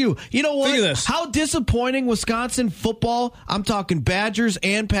after you. You know what? Think of this. How disappointing Wisconsin football, I'm talking Badgers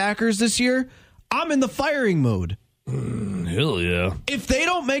and Packers this year, I'm in the firing mood. Hell yeah. If they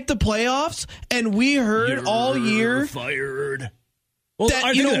don't make the playoffs, and we heard all year fired. Well,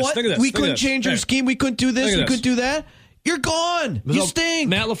 that, you know what? We couldn't change our scheme. We couldn't do this. We couldn't do that. You're gone. You stink.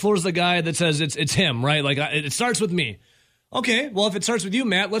 Matt LaFleur's the guy that says it's him, right? Like, it starts with me. Okay, well, if it starts with you,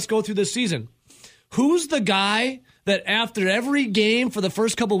 Matt, let's go through this season. Who's the guy that after every game for the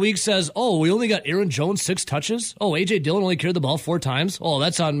first couple weeks says, oh, we only got Aaron Jones 6 touches? Oh, A.J. Dillon only carried the ball 4 times? Oh,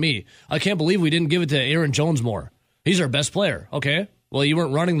 that's on me. I can't believe we didn't give it to Aaron Jones more. He's our best player. Okay, well, you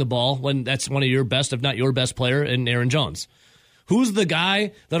weren't running the ball when that's one of your best, if not your best player, in Aaron Jones. Who's the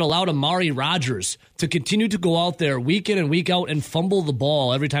guy that allowed Amari Rodgers to continue to go out there week in and week out and fumble the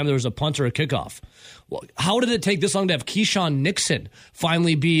ball every time there was a punt or a kickoff? Well, how did it take this long to have Keyshawn Nixon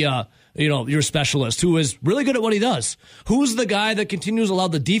finally be your specialist, who is really good at what he does? Who's the guy that continues to allow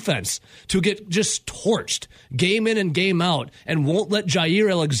the defense to get just torched game in and game out and won't let Jair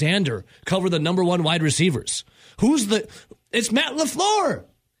Alexander cover the number 1 wide receivers? It's Matt LaFleur.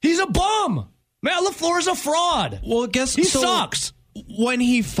 He's a bum. Matt LaFleur is a fraud. Well, he sucks. When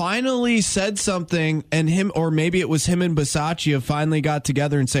he finally said something, and him, or maybe it was him and Bisaccia, finally got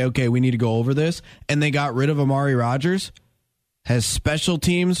together and say, okay, we need to go over this, and they got rid of Amari Rodgers, has special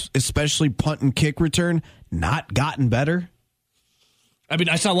teams, especially punt and kick return, not gotten better? I mean,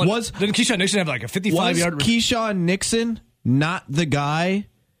 I saw one. Didn't Keyshawn Nixon have like a 55-yard? Was Keyshawn Nixon not the guy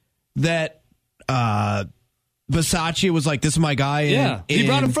that Bisaccia was like, this is my guy he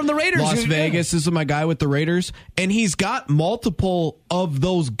brought him from the Raiders. Las Vegas, this is my guy with the Raiders. And he's got multiple of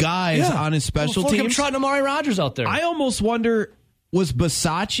those guys on his special teams. Look, I'm trotting Amari Rodgers out there. I almost wonder, was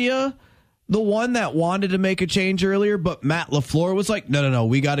Bisaccia the one that wanted to make a change earlier, but Matt LaFleur was like, no,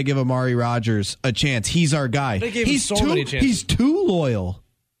 we got to give Amari Rodgers a chance. He's our guy. They gave him so many chances. He's too loyal.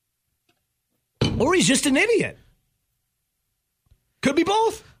 Or he's just an idiot. Could be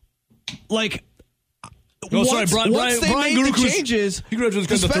both. Like, once they made the changes,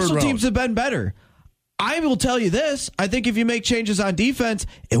 the special teams have been better. I will tell you this. I think if you make changes on defense,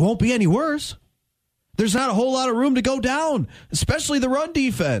 it won't be any worse. There's not a whole lot of room to go down, especially the run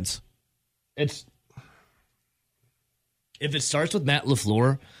defense. If it starts with Matt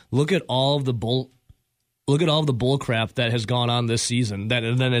LaFleur, look at all of the bull crap that has gone on this season that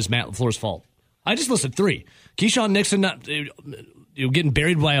then is Matt LaFleur's fault. I just listed 3. Keyshawn Nixon getting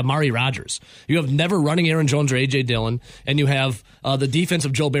buried by Amari Rodgers. You have never running Aaron Jones or A.J. Dillon, and you have the defense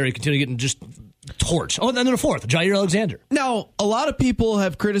of Joe Barry continue getting just torched. Oh, and then the 4th, Jair Alexander. Now, a lot of people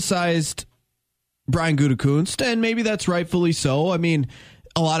have criticized Brian Gutekunst, and maybe that's rightfully so. I mean,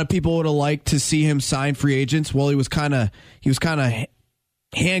 a lot of people would have liked to see him sign free agents. Well, he was kind of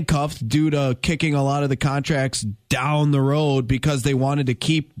handcuffed due to kicking a lot of the contracts down the road because they wanted to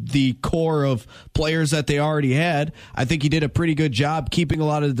keep the core of players that they already had. I think he did a pretty good job keeping a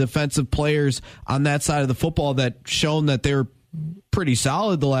lot of the defensive players on that side of the football that shown that they're pretty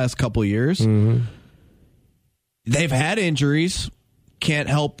solid the last couple of years. Mm-hmm. They've had injuries. Can't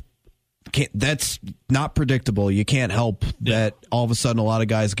help that's not predictable. You can't help that all of a sudden a lot of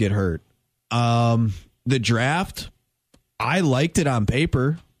guys get hurt. The draft, I liked it on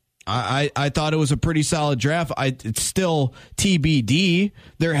paper. I thought it was a pretty solid draft. It's still TBD.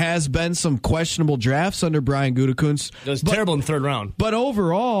 There has been some questionable drafts under Brian Gutekunst. It was terrible in the third round. But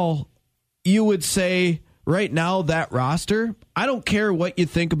overall, you would say right now that roster, I don't care what you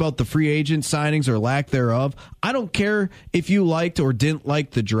think about the free agent signings or lack thereof. I don't care if you liked or didn't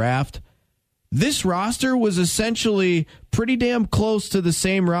like the draft. This roster was essentially pretty damn close to the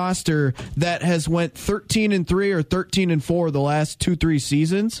same roster that has went 13-3 or 13-4 the last 2-3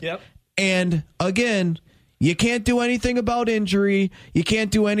 seasons. Yep. And again, you can't do anything about injury. You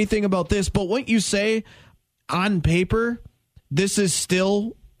can't do anything about this. But what you say on paper, this is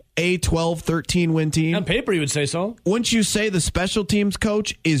still a 12-13 win team. On paper, you would say so. Wouldn't you say the special teams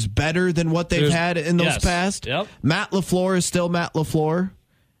coach is better than what they've had in those past? Yep. Matt LaFleur is still Matt LaFleur.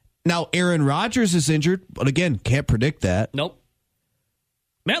 Now, Aaron Rodgers is injured, but again, can't predict that. Nope.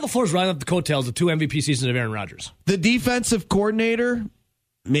 Matt LaFleur's riding up the coattails of 2 MVP seasons of Aaron Rodgers. The defensive coordinator,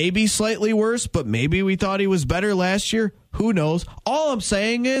 maybe slightly worse, but maybe we thought he was better last year. Who knows? All I'm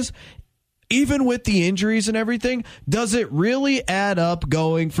saying is, even with the injuries and everything, does it really add up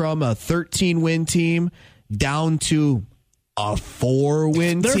going from a 13-win team down to a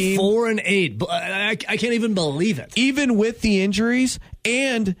 4-win team? They're 4-8. I can't even believe it. Even with the injuries,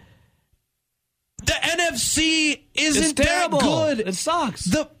 and the NFC isn't that good. It sucks.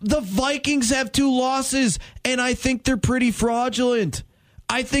 The Vikings have 2 losses, and I think they're pretty fraudulent.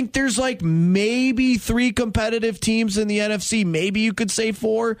 I think there's like maybe 3 competitive teams in the NFC. Maybe you could say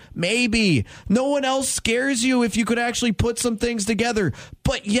 4. Maybe. No one else scares you if you could actually put some things together.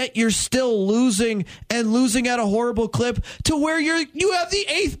 But yet you're still losing and losing at a horrible clip to where you have the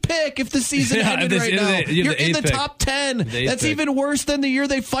 8th pick if the season ended right now. You're in the top 10. That's even worse than the year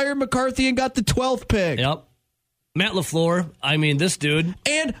they fired McCarthy and got the 12th pick. Yep. Matt LaFleur, I mean, this dude.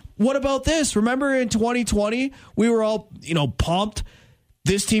 And what about this? Remember in 2020, we were all, pumped.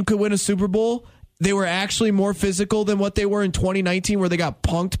 This team could win a Super Bowl. They were actually more physical than what they were in 2019, where they got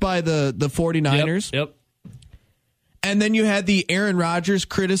punked by the 49ers. Yep. And then you had the Aaron Rodgers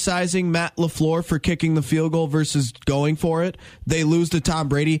criticizing Matt LaFleur for kicking the field goal versus going for it. They lose to Tom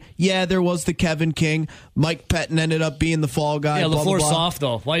Brady. Yeah, there was the Kevin King. Mike Pettin ended up being the fall guy. Yeah, blah, LaFleur's blah, blah. soft,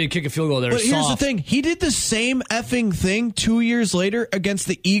 though. Why do you kick a field goal there? But here's the thing. He did the same effing thing 2 years later against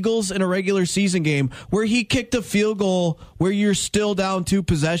the Eagles in a regular season game where he kicked a field goal where you're still down 2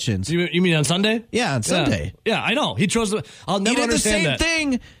 possessions. You mean on Sunday? Yeah, on Sunday. Yeah, I know. He chose the... I'll never understand that. He did the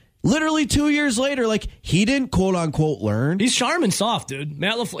same thing literally 2 years later. Like, he didn't quote-unquote learn. He's charming soft, dude.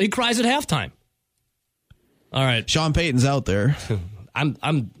 Matt LaFleur, he cries at halftime. All right. Sean Payton's out there. I'm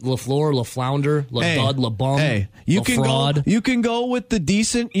LaFleur, LaFlounder, LaDud, LaBum, Hey, you LaFraud. can go with the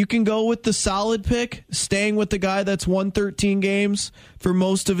decent, you can go with the solid pick, staying with the guy that's won 13 games for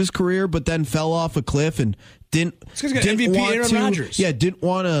most of his career, but then fell off a cliff and didn't MVP want Aaron Rodgers. Yeah, didn't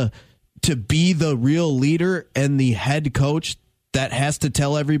want to be the real leader and the head coach that has to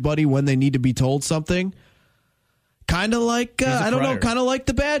tell everybody when they need to be told something. Kind of like kind of like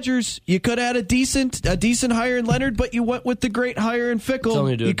the Badgers. You could have had a decent hire in Leonard, but you went with the great hire in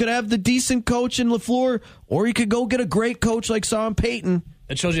Fickell. You could have the decent coach in LaFleur, or you could go get a great coach like Sean Payton.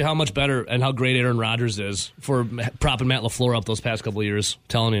 It shows you how much better and how great Aaron Rodgers is for propping Matt LaFleur up those past couple of years. I'm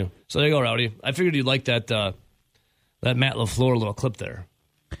telling you. So there you go, Rowdy. I figured you'd like that Matt LaFleur little clip there.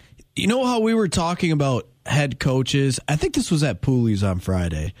 You know how we were talking about head coaches? I think this was at Pooley's on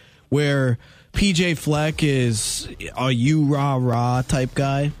Friday, where PJ Fleck is a you-rah-rah type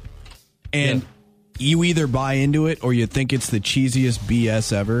guy, and you either buy into it or you think it's the cheesiest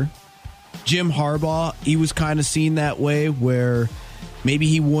BS ever. Jim Harbaugh, he was kind of seen that way, where maybe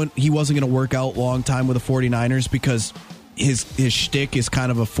he wasn't going to work out long time with the 49ers because his shtick is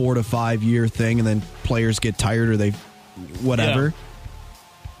kind of a 4 to 5 year thing, and then players get tired or they whatever. Yeah.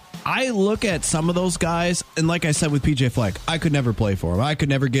 I look at some of those guys, and like I said with PJ Fleck, I could never play for him. I could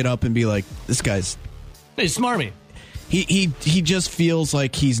never get up and be like, this guy's... He's smarmy. He just feels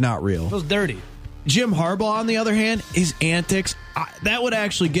like he's not real. Feels dirty. Jim Harbaugh, on the other hand, his antics, that would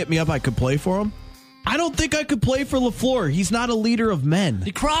actually get me up. I could play for him. I don't think I could play for LaFleur. He's not a leader of men.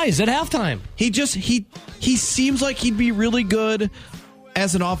 He cries at halftime. He seems like he'd be really good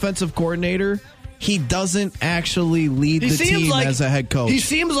as an offensive coordinator. He doesn't actually lead the team as a head coach. He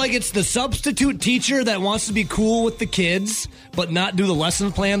seems like it's the substitute teacher that wants to be cool with the kids, but not do the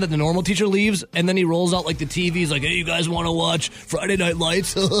lesson plan that the normal teacher leaves, and then he rolls out like the TV. He's like, hey, you guys want to watch Friday Night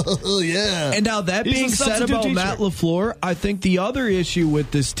Lights? Yeah. And now that being said about Matt LaFleur, I think the other issue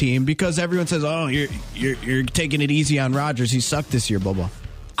with this team, because everyone says, oh, you're taking it easy on Rodgers. He sucked this year, blah, blah.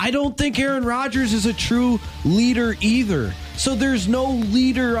 I don't think Aaron Rodgers is a true leader either. So there's no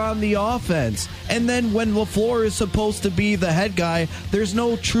leader on the offense. And then when LaFleur is supposed to be the head guy, there's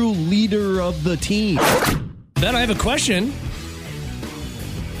no true leader of the team. Ben, I have a question.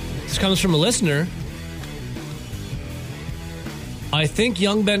 This comes from a listener. I think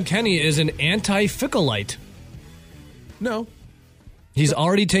young Ben Kenny is an anti-Fickelite. No. He's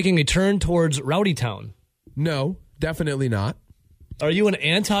already taking a turn towards Rowdytown. No, definitely not. Are you an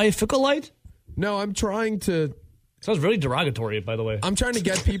anti-Fickelite? No, I'm trying to... Sounds really derogatory, by the way. I'm trying to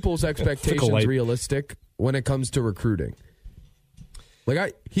get people's expectations realistic when it comes to recruiting.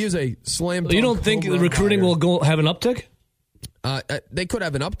 He is a slam dunk. You don't think the recruiting will have an uptick? They could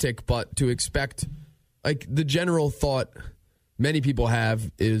have an uptick, but to expect... the general thought many people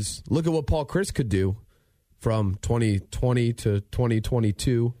have is, look at what Paul Chryst could do from 2020 to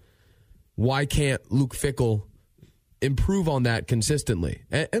 2022. Why can't Luke Fickell improve on that consistently?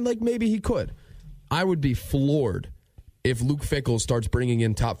 And maybe he could. I would be floored if Luke Fickell starts bringing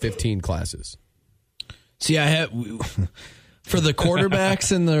in top 15 classes. See, I have for the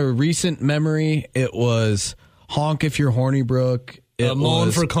quarterbacks in the recent memory, it was honk if you're Hornibrook. It moan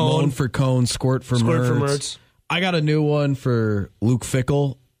was for Cone. Moan for Cone, squirt for Mertz. I got a new one for Luke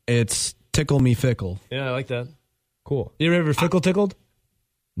Fickell. It's tickle me Fickell. Yeah, I like that. Cool. You ever Fickell tickled?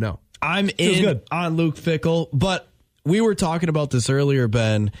 No. I'm in on Luke Fickell, but we were talking about this earlier,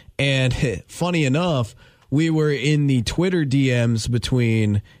 Ben, and funny enough, we were in the Twitter DMs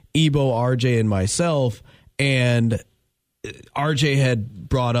between Ebo, RJ, and myself, and RJ had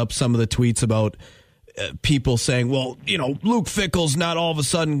brought up some of the tweets about people saying, well, Luke Fickell's not all of a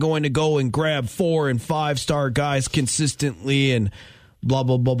sudden going to go and grab 4- and 5-star guys consistently and blah,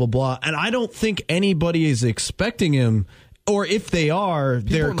 blah, blah, blah, blah. And I don't think anybody is expecting him, or if they are,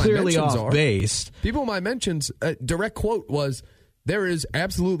 they're clearly off base. People in my mentions, direct quote was, there is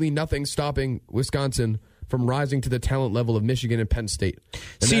absolutely nothing stopping Wisconsin from rising to the talent level of Michigan and Penn State.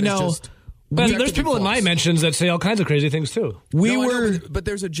 And but there's people in my mentions that say all kinds of crazy things, too. But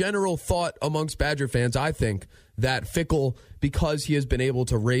there's a general thought amongst Badger fans, I think, that Fickell, because he has been able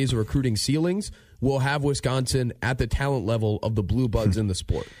to raise recruiting ceilings, will have Wisconsin at the talent level of the Blue Buds in the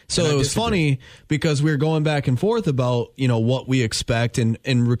sport. So it was funny because we were going back and forth about, what we expect and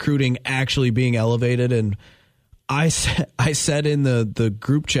recruiting actually being elevated. And I said in the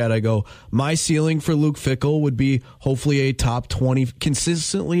group chat, I go, my ceiling for Luke Fickell would be hopefully a top 20,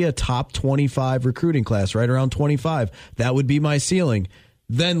 consistently a top 25 recruiting class, right around 25. That would be my ceiling.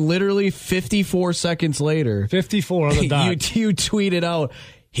 Then literally 54 seconds later, 54 on the dot. you tweeted out,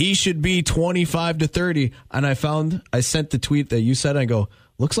 he should be 25 to 30. And I sent the tweet that you said, I go,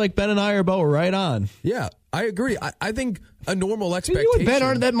 looks like Ben and I are about right on. Yeah, I agree. I think a normal expectation. You and Ben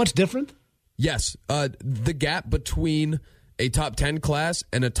aren't that much different? Yes. The gap between a top 10 class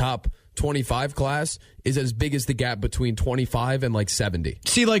and a top 25 class is as big as the gap between 25 and 70.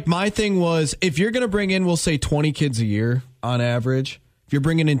 See, my thing was, if you're going to bring in, we'll say 20 kids a year on average, if you're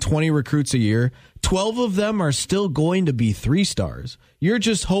bringing in 20 recruits a year, 12 of them are still going to be 3-stars. You're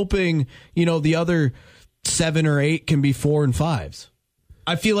just hoping, the other 7 or 8 can be 4 and 5s.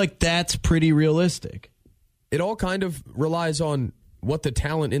 I feel like that's pretty realistic. It all kind of relies on what the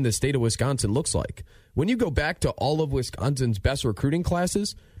talent in the state of Wisconsin looks like. When you go back to all of Wisconsin's best recruiting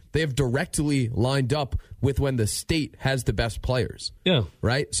classes, they have directly lined up with when the state has the best players. Yeah.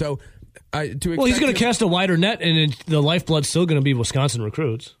 Right? So, he's going to cast a wider net, and the lifeblood's still going to be Wisconsin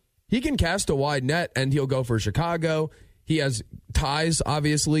recruits. He can cast a wide net, and he'll go for Chicago. He has ties,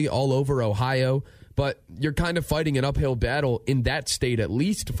 obviously, all over Ohio. But you're kind of fighting an uphill battle in that state, at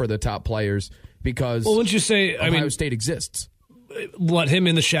least for the top players, because wouldn't you say, Ohio State exists. What, him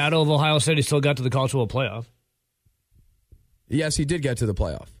in the shadow of Ohio State, he still got to the college football playoff? Yes, he did get to the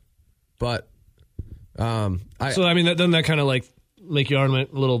playoff. But, doesn't that kind of make your argument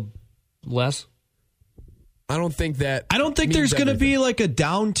a little less? I don't think there's going to be a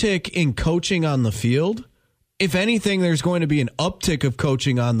downtick in coaching on the field. If anything, there's going to be an uptick of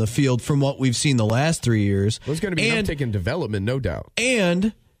coaching on the field from what we've seen the last 3 years. There's going to be an uptick in development, no doubt.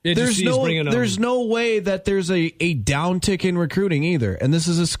 And there's no way that there's a downtick in recruiting either. And this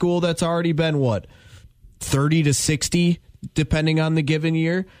is a school that's already been, 30 to 60, depending on the given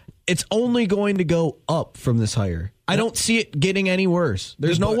year. It's only going to go up from this hire. I don't see it getting any worse.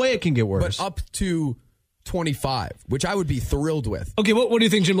 There's no way it can get worse. But up to 25, which I would be thrilled with. Okay, what do you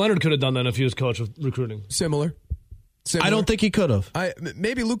think Jim Leonhard could have done then if he was coach of recruiting? Similar. I don't think he could have.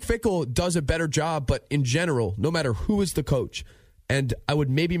 Maybe Luke Fickell does a better job, but in general, no matter who is the coach, and I would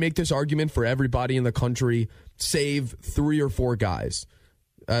maybe make this argument for everybody in the country, save 3 or 4 guys,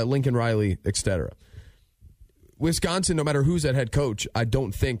 Lincoln Riley, etc. Wisconsin, no matter who's at head coach, I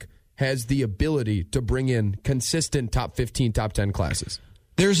don't think has the ability to bring in consistent top 15, top 10 classes.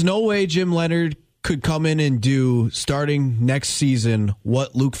 There's no way Jim Leonhard could come in and do, starting next season,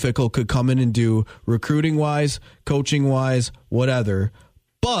 what Luke Fickell could come in and do, recruiting-wise, coaching-wise, whatever.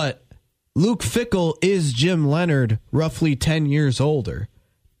 But Luke Fickell is Jim Leonhard, roughly 10 years older.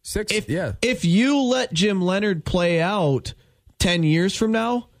 If you let Jim Leonhard play out 10 years from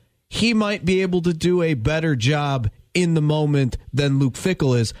now, he might be able to do a better job in the moment than Luke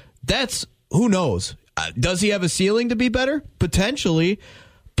Fickell is. That's, who knows? Does he have a ceiling to be better? Potentially.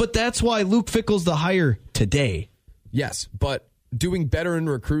 But that's why Luke Fickell's the hire today. Yes, but doing better in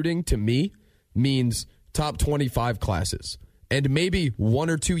recruiting to me means top 25 classes. And maybe 1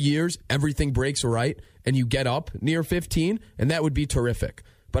 or 2 years, everything breaks right, and you get up near 15, and that would be terrific.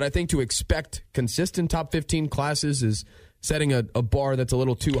 But I think to expect consistent top 15 classes is setting a bar that's a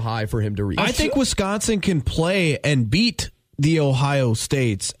little too high for him to reach. I think Wisconsin can play and beat the Ohio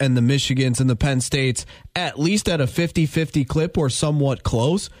States and the Michigans and the Penn States at least at a 50-50 clip or somewhat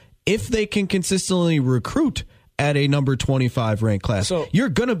close if they can consistently recruit at a number 25 ranked class. So you're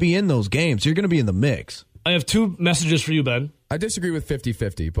going to be in those games. You're going to be in the mix. I have 2 messages for you, Ben. I disagree with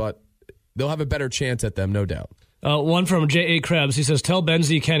 50-50, but they'll have a better chance at them, no doubt. One from J.A. Krebs. He says, tell Ben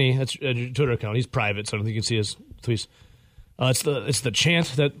Z. Kenny, that's your Twitter account. He's private, so I don't think you can see his tweets. It's the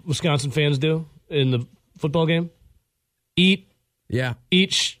chant that Wisconsin fans do in the football game.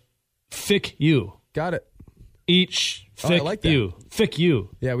 Each fick you. Got it. Each fick like that. you. Fick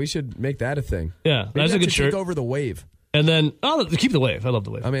you. Yeah, we should make that a thing. Yeah, maybe that's a good shirt. Take over the wave. And then keep the wave. I love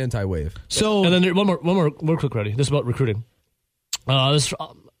the wave. I'm anti-wave. So and then one more quick, ready. This is about recruiting. I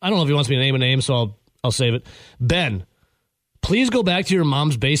don't know if he wants me to name a name, so I'll save it. Ben, please go back to your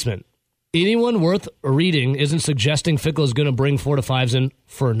mom's basement. Anyone worth reading isn't suggesting Fickell is going to bring 4 to 5s in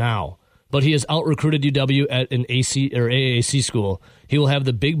for now, but he has out-recruited UW at an AC or AAC school. He will have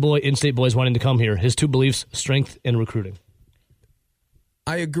the big boy in-state boys wanting to come here. His 2 beliefs, strength and recruiting.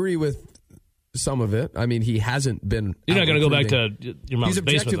 I agree with some of it. I mean, he hasn't been. You're not going to go back to your mom's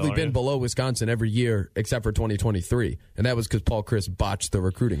basement. He's objectively though, been below Wisconsin every year except for 2023, and that was because Paul Chryst botched the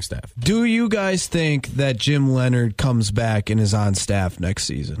recruiting staff. Do you guys think that Jim Leonhard comes back and is on staff next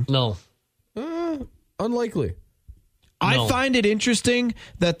season? No. Unlikely. I find it interesting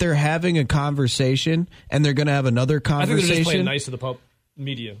that they're having a conversation and they're going to have another conversation. I think they're just playing nice to the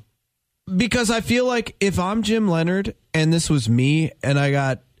media. Because I feel like if I'm Jim Leonhard and this was me and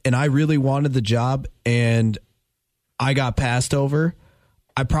I really wanted the job and I got passed over,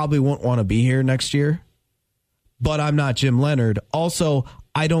 I probably wouldn't want to be here next year. But I'm not Jim Leonhard. Also,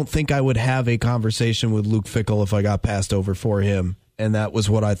 I don't think I would have a conversation with Luke Fickell if I got passed over for him. And that was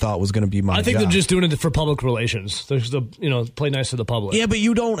what I thought was going to be my job. I think they're just doing it for public relations. They're just, play nice to the public. Yeah, but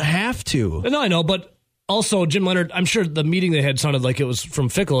you don't have to. No, I know, but also Jim Leonhard, I'm sure the meeting they had sounded like it was from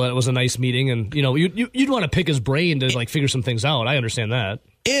Fickell. It was a nice meeting, and you'd want to pick his brain to figure some things out. I understand that.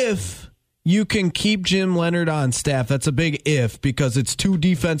 If you can keep Jim Leonhard on staff, that's a big if because it's 2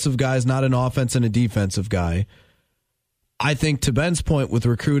 defensive guys, not an offense and a defensive guy. I think to Ben's point with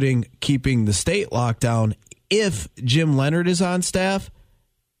recruiting, keeping the state locked down, if Jim Leonhard is on staff,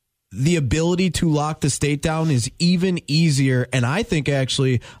 the ability to lock the state down is even easier, and I think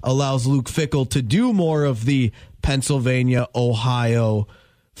actually allows Luke Fickell to do more of the Pennsylvania, Ohio,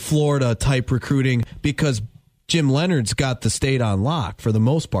 Florida type recruiting because Jim Leonhard's got the state on lock for the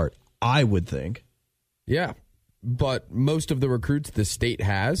most part, I would think. Yeah, but most of the recruits the state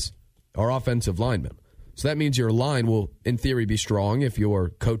has are offensive linemen. So that means your line will, in theory, be strong if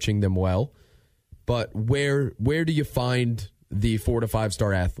you're coaching them well. But where do you find the 4 to 5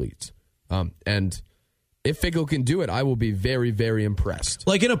 star athletes? And if Fickell can do it, I will be very, very impressed.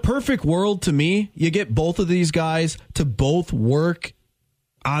 Like in a perfect world, to me, you get both of these guys to both work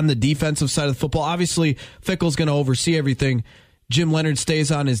on the defensive side of the football. Obviously, Fickell's going to oversee everything. Jim Leonhard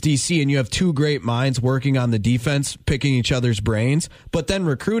stays on his DC, and you have 2 great minds working on the defense, picking each other's brains. But then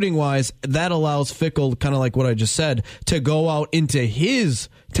recruiting-wise, that allows Fickell, kind of like what I just said, to go out into his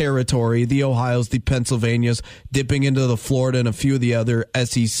territory, the Ohio's, the Pennsylvanias, dipping into the Florida and a few of the other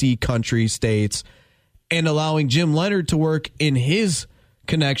SEC country states, and allowing Jim Leonhard to work in his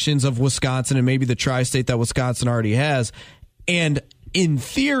connections of Wisconsin and maybe the tri-state that Wisconsin already has. And in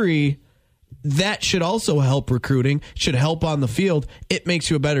theory, that should also help recruiting, should help on the field. It makes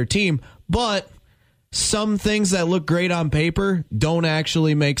you a better team. But some things that look great on paper don't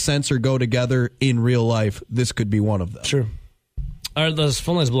actually make sense or go together in real life. This could be one of them. Sure. All right, the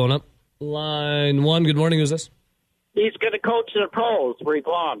phone line's blown up. Line 1, good morning. Who's this? He's going to coach the pros where he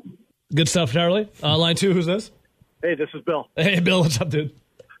belongs. Good stuff, Charlie. Line 2, who's this? Hey, this is Bill. Hey, Bill, what's up, dude?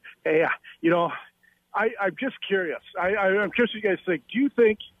 Hey, I'm just curious. I'm curious what you guys think. Do you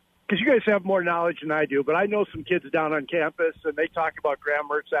think, because you guys have more knowledge than I do, but I know some kids down on campus, and they talk about Graham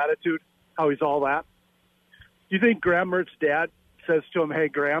Mertz's attitude, how he's all that. Do you think Graham Mertz's dad says to him, hey,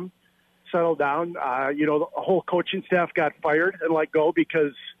 Graham, settle down? The whole coaching staff got fired and let go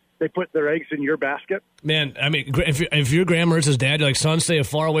because they put their eggs in your basket? Man, I mean, if you're Graham Mertz's dad, you're like, son, stay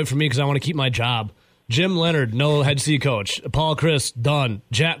far away from me because I want to keep my job. Jim Leonard, no head C coach. Paul Chryst, done.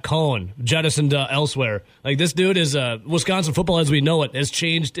 Jack Cohen, jettisoned elsewhere. Like, this dude is Wisconsin football as we know it has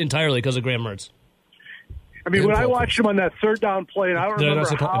changed entirely because of Graham Mertz. I mean, when I watched him on that third down play, and I don't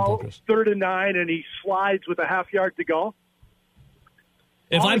remember how 3rd and 9, and he slides with a half yard to go.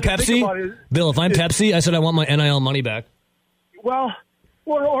 If I'm Pepsi, Bill, if I'm Pepsi, I said I want my NIL money back. Well,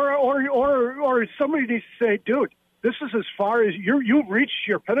 or somebody needs to say, dude, this is as far as you've reached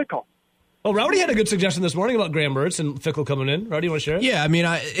your pinnacle. Oh, Rowdy had a good suggestion this morning about Graham Mertz and Fickell coming in. Rowdy, you want to share it? Yeah, I mean,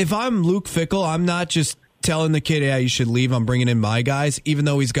 if I'm Luke Fickell, I'm not just telling the kid, yeah, you should leave. I'm bringing in my guys, even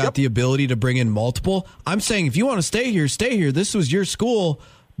though he's got the ability to bring in multiple. I'm saying, if you want to stay here, stay here. This was your school,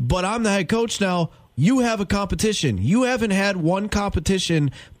 but I'm the head coach now. You have a competition. You haven't had one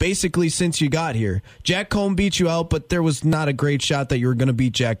competition basically since you got here. Jack Cohn beat you out, but there was not a great shot that you were going to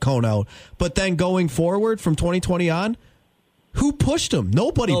beat Jack Cohn out. But then going forward from 2020 on, who pushed him?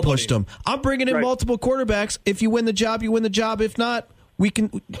 Nobody pushed him. I'm bringing in multiple quarterbacks. If you win the job, you win the job. If not,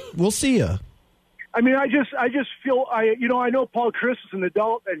 we'll see you. I mean, I just feel I know Paul Chryst is an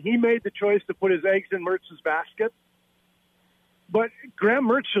adult, and he made the choice to put his eggs in Mertz's basket. But Graham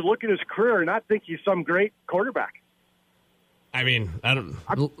Mertz should look at his career and not think he's some great quarterback. I mean,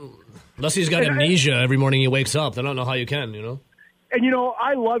 unless he's got amnesia every morning he wakes up, I don't know how you can, And,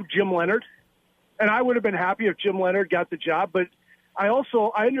 I love Jim Leonard, and I would have been happy if Jim Leonard got the job, but I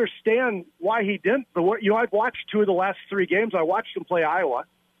understand why he didn't. I've watched 2 of the last 3 games. I watched them play Iowa,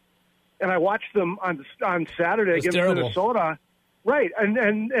 and I watched them on Saturday against Minnesota. Right,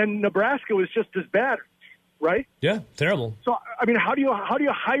 and Nebraska was just as bad. Right? Yeah, terrible. So, I mean, how do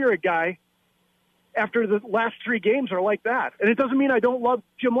you hire a guy after the last 3 games are like that? And it doesn't mean I don't love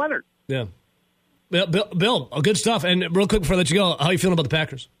Jim Leonard. Yeah. Bill, good stuff. And real quick before I let you go, how are you feeling about the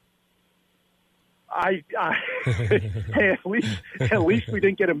Packers? Hey, at least we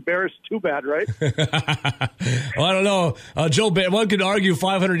didn't get embarrassed too bad, right? Well, I don't know. One could argue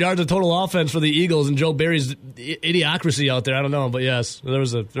 500 yards of total offense for the Eagles and Joe Barry's idiocracy out there. I don't know, but yes, there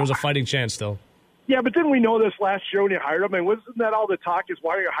was a fighting chance still. Yeah, but didn't we know this last year when you hired him? I mean, wasn't that all the talk is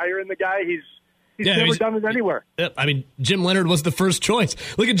why are you hiring the guy? He's never done it anywhere. I mean, Jim Leonard was the first choice.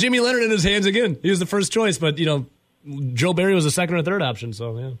 Look at Jimmy Leonard in his hands again. He was the first choice, but, Joe Barry was the second or third option,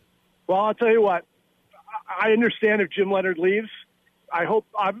 so, yeah. Well, I'll tell you what. I understand if Jim Leonard leaves. I hope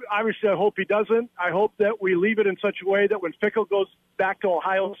he doesn't. I hope that we leave it in such a way that when Fickell goes back to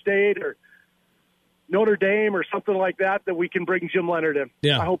Ohio State or Notre Dame or something like that we can bring Jim Leonard in.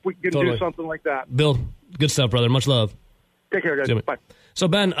 Yeah, I hope we can do something like that. Bill, good stuff, brother. Much love. Take care, guys. Jimmy. Bye. So,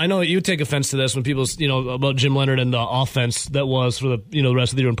 Ben, I know you take offense to this when people, about Jim Leonard and the offense that was for the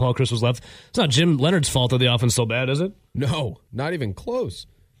rest of the year when Paul Chryst was left. It's not Jim Leonard's fault that the offense is so bad, is it? No, not even close.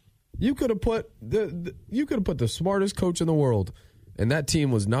 You could have put the smartest coach in the world, and that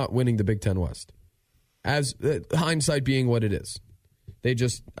team was not winning the Big Ten West. As hindsight being what it is. They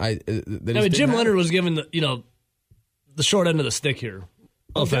just Jim Leonard was given the short end of the stick here.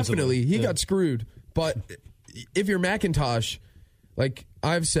 Definitely, he got screwed. But if you're McIntosh, like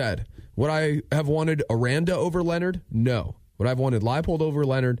I've said, would I have wanted Aranda over Leonard? No. Would I have wanted Leipold over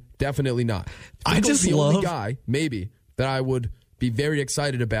Leonard? Definitely not. I just the love only guy maybe that I would be very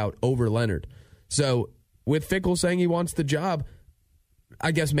excited about over Leonard. So with Fickell saying he wants the job,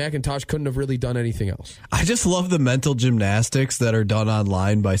 I guess McIntosh couldn't have really done anything else. I just love the mental gymnastics that are done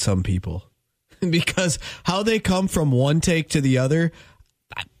online by some people. Because how they come from one take to the other,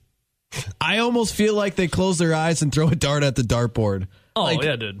 I almost feel like they close their eyes and throw a dart at the dartboard. Oh,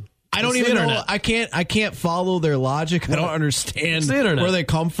 yeah, dude. I don't even know. I can't follow their logic. I don't understand where they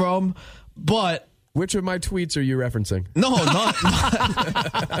come from. But which of my tweets are you referencing? No, not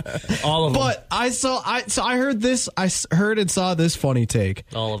all of them. But I heard this. I heard and saw this funny take.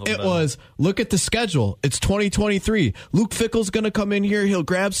 All of them. It was, look at the schedule. It's 2023. Luke Fickell's going to come in here. He'll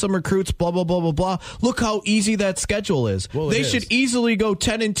grab some recruits. Blah blah blah blah blah. Look how easy that schedule is. Well, they should easily go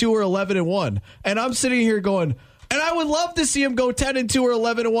 10-2 or 11-1. And I'm sitting here going, and I would love to see him go 10-2 or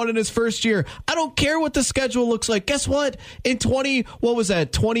 11-1 in his first year. I don't care what the schedule looks like. Guess what? In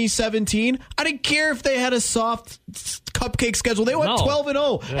 2017, I didn't care if they had a soft cupcake schedule. They went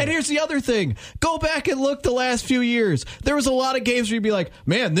 12-0. Yeah. And here's the other thing. Go back and look the last few years. There was a lot of games where you'd be like,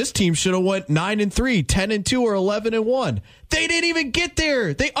 man, this team should have went 9-3, 10-2, or 11-1. They didn't even get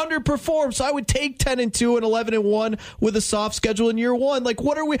there. They underperformed. So I would take 10-2 and 11-1 with a soft schedule in year one. Like,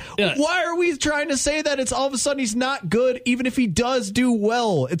 what are we? Yeah. Why are we trying to say that it's all of a sudden he's not good, even if he does do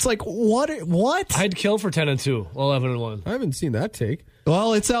well? It's like, what? I'd kill for 10-2, 11-1. I haven't seen that take.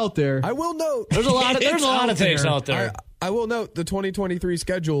 Well, it's out there. I will note. There's a lot of takes out there. I will note the 2023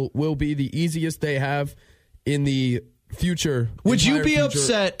 schedule will be the easiest they have in the future. Would you be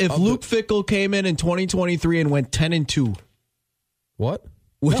upset if Luke Fickell came in 2023 and went 10-2? What?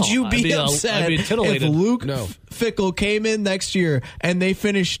 Would you be upset if Luke Fickell came in next year and they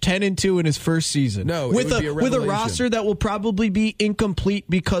finished 10-2 in his first season? No, with a roster that will probably be incomplete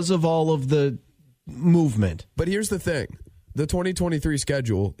because of all of the movement. But here's the thing. The 2023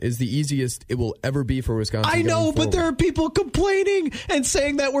 schedule is the easiest it will ever be for Wisconsin. I know, but there are people complaining and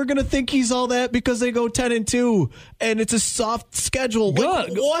saying that we're going to think he's all that because they go 10-2 and it's a soft schedule.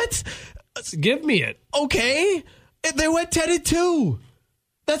 Like, what? Give me it. Okay. They went 10-2.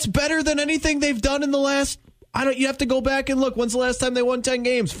 That's better than anything they've done in the last. You have to go back and look. When's the last time they won 10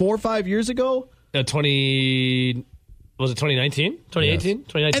 games? 4 or 5 years ago? Was it 2019? 2018? Yes.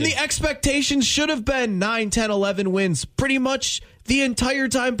 2019. And the expectations should have been 9, 10, 11 wins pretty much the entire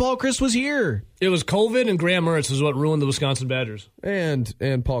time Paul Chryst was here. It was COVID and Graham Mertz is what ruined the Wisconsin Badgers. And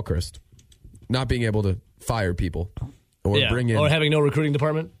Paul Chryst not being able to fire people or bring in. Or having no recruiting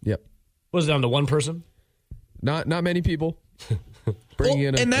department. Yep. Was it down to one person? Not many people.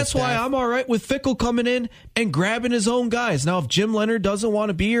 And that's why I'm all right with Fickell coming in and grabbing his own guys. Now, if Jim Leonard doesn't want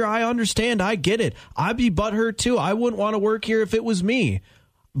to be here, I understand. I get it. I'd be butthurt, too. I wouldn't want to work here if it was me.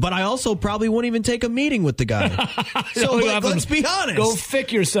 But I also probably wouldn't even take a meeting with the guy. So let's be honest. Go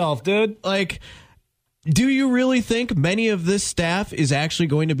fick yourself, dude. Like, do you really think many of this staff is actually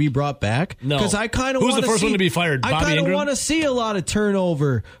going to be brought back? No. Because I kind of Who's the first one to be fired? Bobby Ingram? I kind of want to see a lot of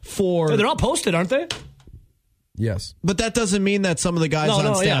turnover for... Yeah, they're all posted, aren't they? Yes. But that doesn't mean that some of the guys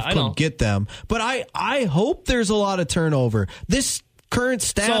on staff couldn't get them. But I hope there's a lot of turnover. This current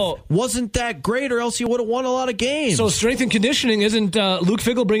staff wasn't that great, or else he would have won a lot of games. So strength and conditioning, isn't Luke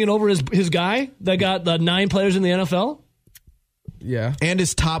Fickell bringing over his guy that got the 9 players in the NFL? Yeah. And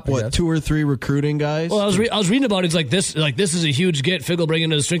his top, 2 or 3 recruiting guys? Well, I was reading about it. It's like this is a huge get. Fickell bringing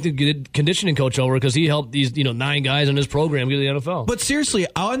his strength and conditioning coach over because he helped these 9 guys in his program get to the NFL. But seriously,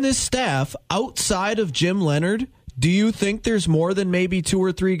 on this staff, outside of Jim Leonard, do you think there's more than maybe 2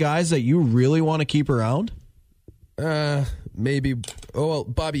 or 3 guys that you really want to keep around? Maybe. Oh, well,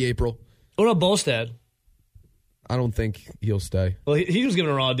 Bobby April. What about Bostad? I don't think he'll stay. Well, he was given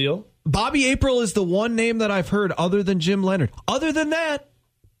a raw deal. Bobby April is the one name that I've heard other than Jim Leonard. Other than that,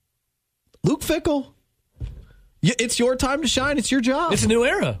 Luke Fickell. It's your time to shine. It's your job. It's a new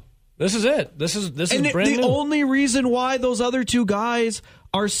era. This is it. This is brand new. The only reason why those other 2 guys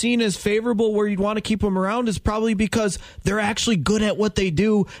are seen as favorable where you'd want to keep them around is probably because they're actually good at what they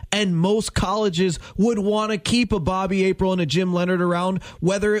do, and most colleges would want to keep a Bobby April and a Jim Leonard around,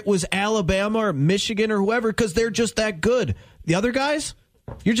 whether it was Alabama or Michigan or whoever, because they're just that good. The other guys,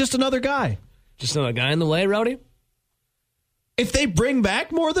 you're just another guy. Just another guy in the way, Rowdy? If they bring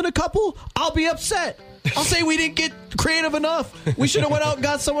back more than a couple, I'll be upset. I'll say we didn't get creative enough. We should have went out and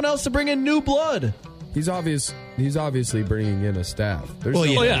got someone else to bring in new blood. He's obviously bringing in a staff.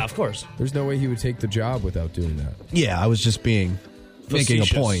 Of course. There's no way he would take the job without doing that. Yeah, I was just making a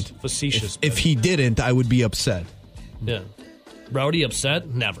point. Facetious. If he didn't, I would be upset. Yeah. Rowdy upset?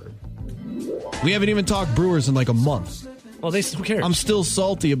 Never. We haven't even talked Brewers in like a month. Well, who cares? I'm still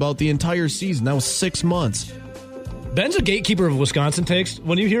salty about the entire season. That was 6 months. Ben's a gatekeeper of Wisconsin takes.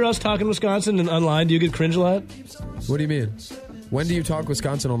 When you hear us talking Wisconsin and online, do you get cringe a lot? What do you mean? When do you talk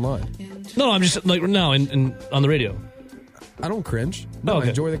Wisconsin online? No, I'm just like now on the radio. I don't cringe. No, I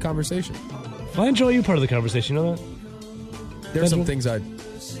enjoy the conversation. Well, I enjoy you part of the conversation. You know that? There are some things I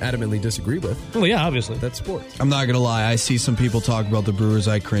adamantly disagree with. Well, yeah, obviously. That's sports. I'm not going to lie. I see some people talk about the Brewers.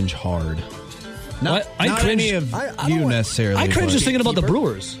 I cringe hard. Not any of you necessarily. I cringe just thinking about the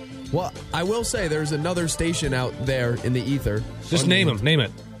Brewers. Well, I will say there's another station out there in the ether. Just name them. Name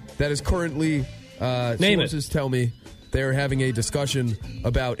it. That is currently, sources tell me, they're having a discussion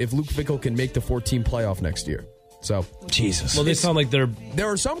about if Luke Fickell can make the 14 playoff next year. So, Jesus. Well, they sound like there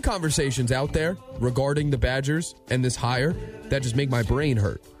are some conversations out there regarding the Badgers and this hire that just make my brain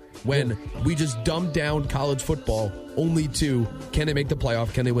hurt. When we just dumb down college football only to can they make the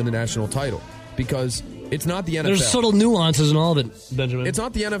playoff, can they win the national title? Because It's not the NFL. There's subtle nuances in all of it, Benjamin. It's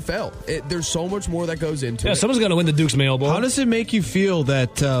not the NFL. There's so much more that goes into it. Someone's got to win the Duke's Mayo Bowl. How does it make you feel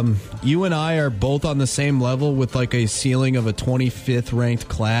that you and I are both on the same level with like a ceiling of a 25th ranked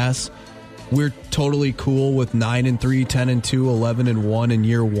class? We're totally cool with 9-3, 10-2, 11-1 in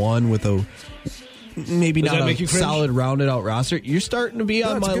year one with a maybe not a solid rounded out roster. You're starting to be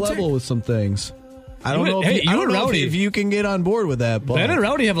on my level with some things. I don't know if you can get on board with that. But Ben and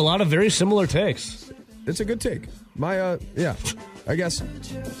Rowdy have a lot of very similar takes. It's a good take. I guess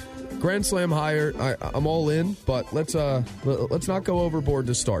Grand Slam higher. I'm all in, but let's not go overboard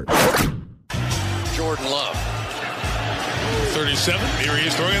to start. Jordan Love. 37. Here he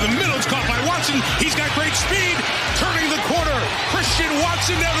is throwing in the middle. It's caught by Watson. He's got great speed. Turning the corner. Christian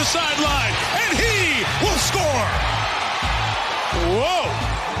Watson down the sideline. And he will score. Whoa.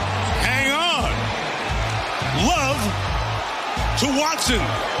 Hang on. Love to Watson.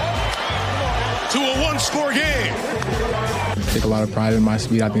 To a one-score game. I take a lot of pride in my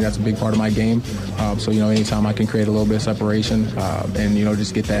speed. I think that's a big part of my game. So, anytime I can create a little bit of separation and,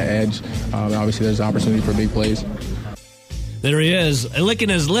 just get that edge, obviously there's opportunity for big plays. There he is, licking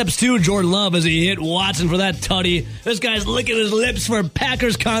his lips too, Jordan Love, as he hit Watson for that tutty. This guy's licking his lips for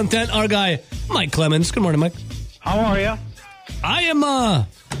Packers content. Our guy, Mike Clemens. Good morning, Mike. How are you? I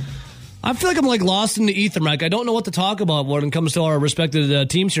feel like I'm lost in the ether, Mike. I don't know what to talk about when it comes to our respected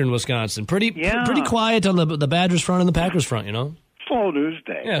teams here in Wisconsin. Pretty quiet on the Badgers front and the Packers front, Slow news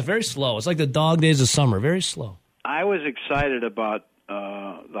day. Yeah, very slow. It's like the dog days of summer. Very slow. I was excited about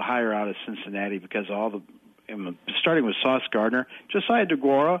the hire out of Cincinnati because starting with Sauce Gardner, Josiah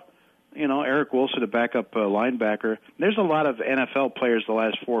DeGuara, Eric Wilson, a backup linebacker. There's a lot of NFL players the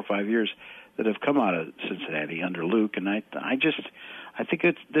last 4 or 5 years that have come out of Cincinnati under Luke, and I think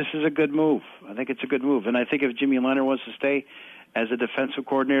this is a good move. I think it's a good move, and I think if Jimmy Leonard wants to stay as a defensive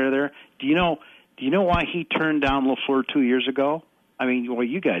coordinator there, do you know why he turned down LaFleur 2 years ago? I mean, well,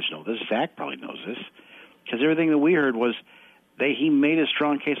 you guys know this. Zach probably knows this because everything that we heard was he made a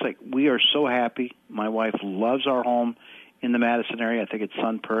strong case. Like, we are so happy. My wife loves our home in the Madison area. I think it's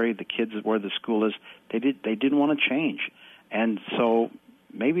Sun Prairie. The kids where the school is. They didn't want to change, and so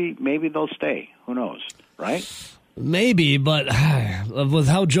maybe they'll stay. Who knows, right? Maybe, but with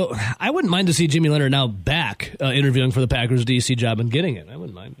how I wouldn't mind to see Jimmy Leonard now back interviewing for the Packers DC job and getting it. I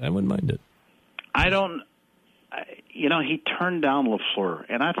wouldn't mind it. I don't. He turned down LaFleur,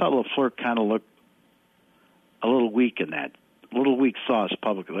 and I thought LaFleur kind of looked a little weak in that. Little weak sauce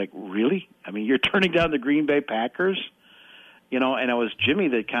publicly. Like, really? I mean, you're turning down the Green Bay Packers? And it was Jimmy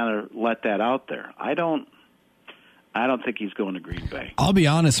that kind of let that out there. I don't think he's going to Green Bay. I'll be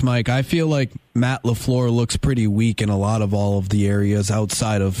honest, Mike. I feel like Matt LaFleur looks pretty weak in a lot of all of the areas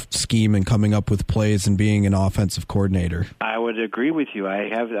outside of scheme and coming up with plays and being an offensive coordinator. I would agree with you.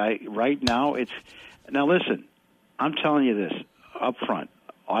 Right now, now listen, I'm telling you this up front.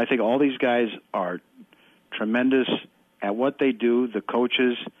 I think all these guys are tremendous at what they do. The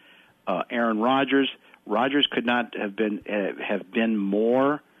coaches, Aaron Rodgers. Rodgers could not have been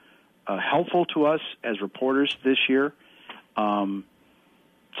more helpful to us as reporters this year.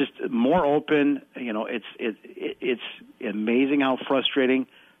 Just more open. It's amazing how frustrating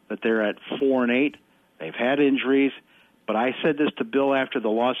that they're at 4-8. They've had injuries. But I said this to Bill after the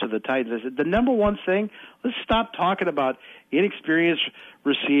loss of the Titans. I said, the number one thing, let's stop talking about inexperienced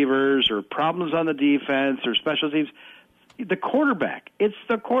receivers or problems on the defense or special teams. The quarterback. It's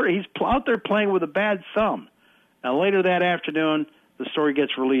the quarter. He's out there playing with a bad thumb. Now, later that afternoon, the story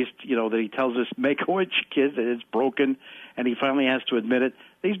gets released, that he tells this Make-A-Wish kid that it's broken, and he finally has to admit it.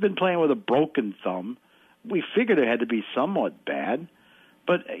 He's been playing with a broken thumb. We figured it had to be somewhat bad.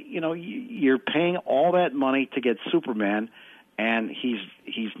 But, you're paying all that money to get Superman, and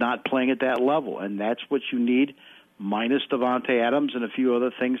he's not playing at that level. And that's what you need, minus Davante Adams and a few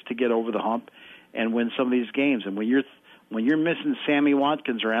other things to get over the hump and win some of these games. And when you're missing Sammy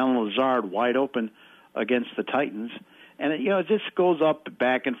Watkins or Alan Lazard wide open against the Titans, and it just goes up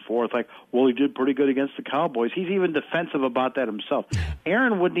back and forth like, well, he did pretty good against the Cowboys. He's even defensive about that himself.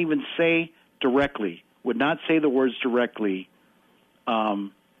 Aaron would not say the words directly,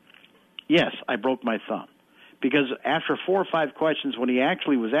 yes, I broke my thumb. Because after 4 or 5 questions, when he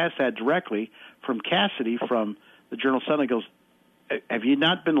actually was asked that directly from Cassidy from the Journal-Sentinel, he goes, have you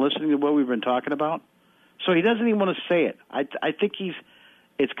not been listening to what we've been talking about? So he doesn't even want to say it. I think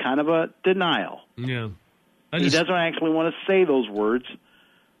it's kind of a denial. Yeah. He doesn't actually want to say those words.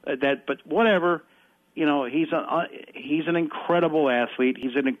 But whatever. He's an incredible athlete.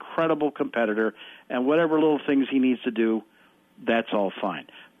 He's an incredible competitor, and whatever little things he needs to do, that's all fine.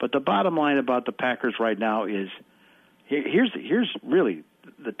 But the bottom line about the Packers right now is here's really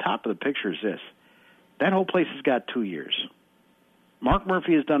the top of the picture is this: That whole place has got 2 years. Mark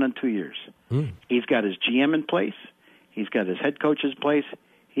Murphy has done in 2 years. He's got his GM in place. He's got his head coach in place.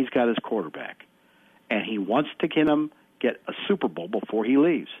 He's got his quarterback. And he wants to get a Super Bowl before he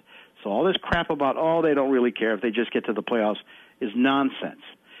leaves. So all this crap about, they don't really care if they just get to the playoffs is nonsense.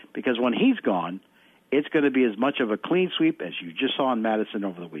 Because when he's gone, it's going to be as much of a clean sweep as you just saw in Madison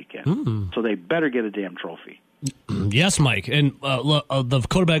over the weekend. So they better get a damn trophy. Yes, Mike. And the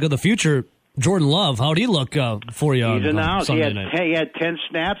quarterback of the future, Jordan Love, how'd he look for you? He's announced. Sunday night? He had 10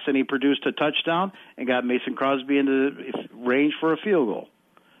 snaps, and he produced a touchdown and got Mason Crosby into range for a field goal.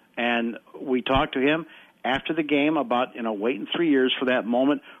 And we talked to him after the game about waiting 3 years for that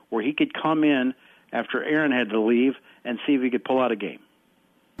moment where he could come in after Aaron had to leave and see if he could pull out a game.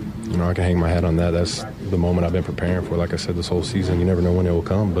 I can hang my hat on that. That's the moment I've been preparing for. Like I said, this whole season, you never know when it will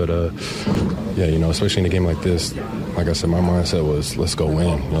come. But, especially in a game like this, like I said, my mindset was, let's go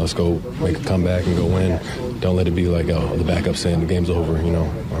win. Let's go make a comeback and go win. Don't let it be like, the backup saying the game's over,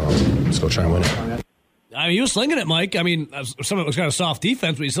 let's go try and win it. I mean, you were slinging it, Mike. I mean, some of it was kind of soft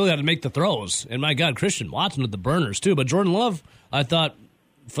defense, but you still had to make the throws. And, my God, Christian Watson with the burners, too. But Jordan Love, I thought,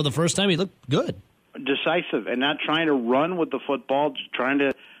 for the first time, he looked good. Decisive and not trying to run with the football, just trying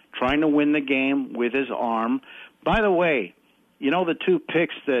to win the game with his arm. By the way, the 2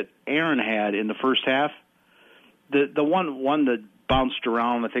 picks that Aaron had in the first half, the one that bounced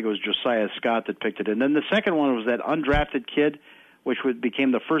around, I think it was Josiah Scott that picked it. And then the second one was that undrafted kid, which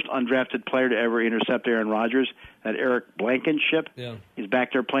became the first undrafted player to ever intercept Aaron Rodgers, that Eric Blankenship. Yeah. He's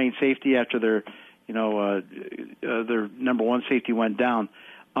back there playing safety after their number one safety went down.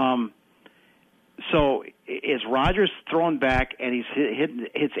 So is Rodgers thrown back and he's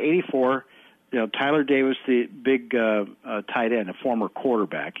hits 84? Tyler Davis, the big tight end, a former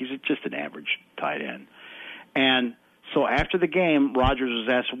quarterback. He's just an average tight end. And so after the game, Rodgers was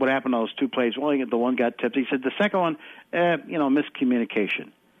asked what happened to those 2 plays. Well, the one got tipped. He said the second one,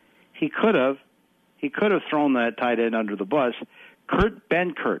 miscommunication. He could have thrown that tight end under the bus. Kurt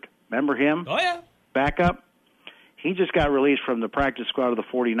Benkert, remember him? Oh yeah, backup. He just got released from the practice squad of the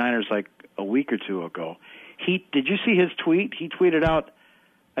 49ers like a week or 2 ago. Did you see his tweet? He tweeted out,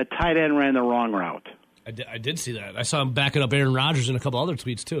 a tight end ran the wrong route. I did see that. I saw him backing up Aaron Rodgers in a couple other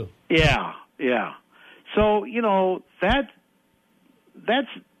tweets, too. Yeah. So, that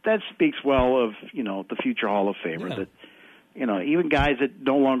speaks well of, the future Hall of Famer. Yeah. That, even guys that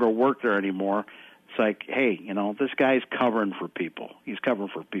no longer work there anymore, it's like, hey, this guy's covering for people. He's covering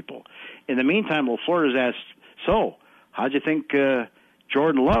for people. In the meantime, LaFleur has asked, so, how'd you think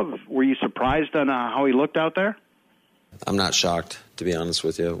Jordan Love, were you surprised on how he looked out there? I'm not shocked, to be honest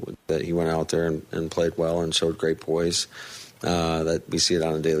with you, that he went out there and played well and showed great poise. That we see it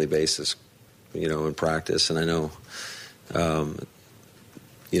on a daily basis, in practice. And I know,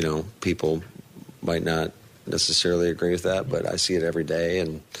 people might not necessarily agree with that, but I see it every day.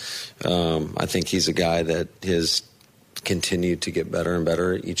 And I think he's a guy that has continued to get better and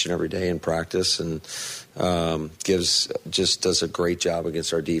better each and every day in practice, and does a great job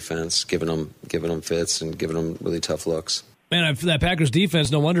against our defense, giving them fits and giving them really tough looks. Man, that Packers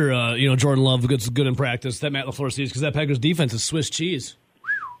defense, no wonder Jordan Love gets good in practice. That Matt LaFleur sees, because that Packers defense is Swiss cheese.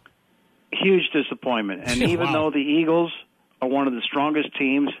 Huge disappointment. And even though the Eagles are one of the strongest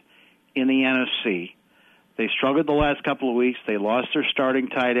teams in the NFC, they struggled the last couple of weeks. They lost their starting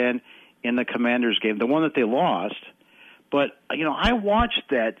tight end in the Commanders game, the one that they lost. But, I watched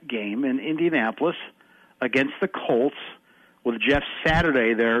that game in Indianapolis against the Colts with Jeff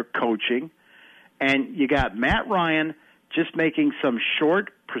Saturday there coaching, and you got Matt Ryan just making some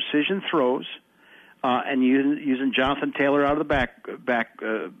short precision throws and using Jonathan Taylor out of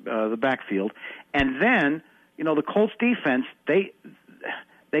the backfield. And then, the Colts defense, they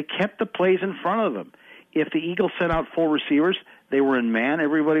kept the plays in front of them. If the Eagles sent out 4 receivers, they were in man.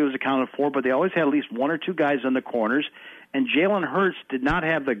 Everybody was accounted for, but they always had at least 1 or 2 guys in the corners. And Jalen Hurts did not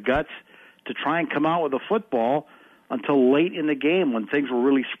have the guts to try and come out with a football until late in the game when things were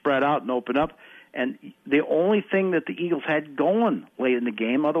really spread out and open up. And the only thing that the Eagles had going late in the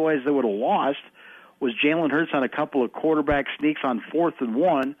game, otherwise they would have lost, was Jalen Hurts on a couple of quarterback sneaks on 4th and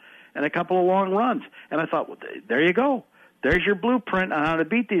 1 and a couple of long runs. And I thought, well, there you go. There's your blueprint on how to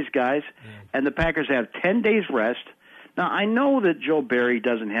beat these guys. Yeah. And the Packers have 10 days rest. Now, I know that Joe Barry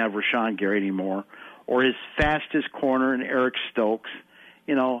doesn't have Rashawn Gary anymore, or his fastest corner and Eric Stokes.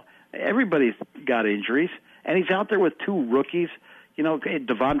 Everybody's got injuries, and he's out there with 2 rookies.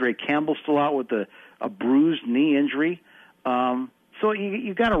 Devondre Campbell's still out with a bruised knee injury. So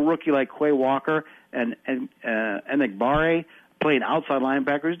you got a rookie like Quay Walker and Enagbare playing outside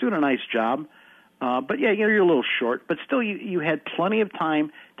linebacker. He's doing a nice job. But, yeah, you're a little short. But still, you had plenty of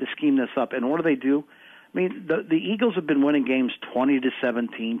time to scheme this up. And what do? I mean, the Eagles have been winning games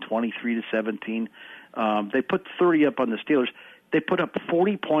 20-17, 23-17. They put 30 up on the Steelers. They put up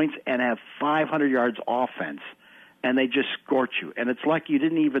 40 points and have 500 yards offense, and they just scorch you. And it's like you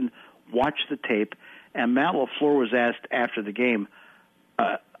didn't even watch the tape. And Matt LaFleur was asked after the game,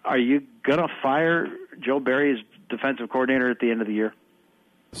 are you going to fire Joe Barry as defensive coordinator at the end of the year?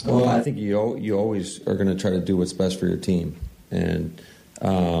 Well, I think you always are going to try to do what's best for your team. And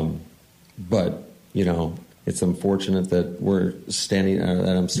but, you know, it's unfortunate that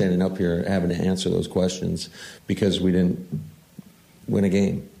I'm standing up here having to answer those questions because we didn't win a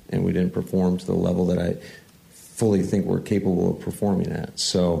game and we didn't perform to the level that I fully think we're capable of performing at.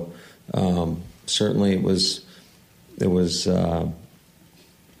 So certainly it was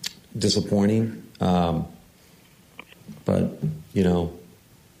disappointing, but you know,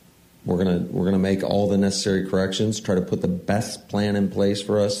 we're gonna make all the necessary corrections, try to put the best plan in place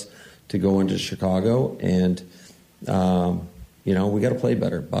for us to go into Chicago, and you know, we got to play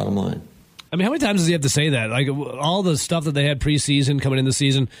better. Bottom line. I mean, how many times does he have to say that? Like, all the stuff that they had preseason coming in the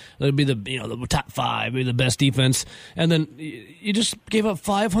season, it'd be the top five, maybe the best defense, and then you just gave up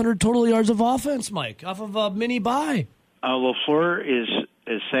 500 total yards of offense, Mike, off of a mini bye. LaFleur is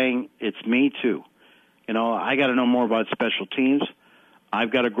saying it's me too. You know, I got to know more about special teams.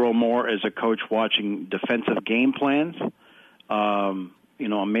 I've got to grow more as a coach watching defensive game plans. You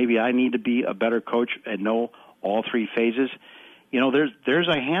know, maybe I need to be a better coach and know all three phases. You know, there's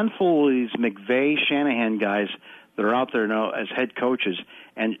a handful of these McVay, Shanahan guys that are out there now as head coaches,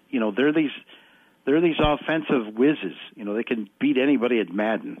 and you know they're these offensive whizzes. You know, they can beat anybody at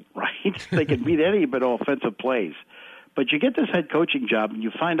Madden, right? They can beat anybody offensive plays. But you get this head coaching job, and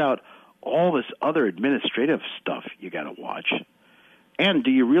you find out all this other administrative stuff you got to watch. And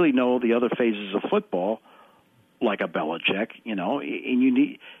do you really know the other phases of football, like a Belichick? You know, and you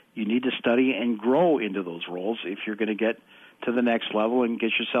need to study and grow into those roles if you're going to get to the next level and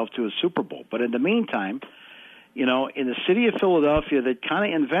get yourself to a Super Bowl. But in the meantime, you know, in the city of Philadelphia that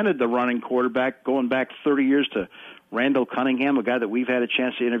kind of invented the running quarterback going back 30 years to Randall Cunningham, a guy that we've had a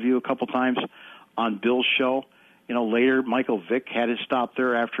chance to interview a couple times on Bill's show. You know, later Michael Vick had his stop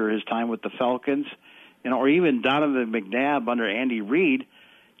there after his time with the Falcons. You know, or even Donovan McNabb under Andy Reid.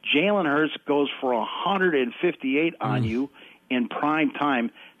 Jalen Hurts goes for 158 on you in prime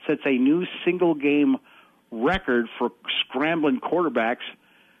time, sets a new single-game record for scrambling quarterbacks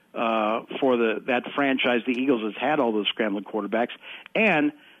for that franchise. The Eagles has had all those scrambling quarterbacks,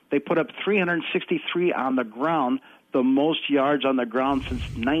 and they put up 363 on the ground, the most yards on the ground since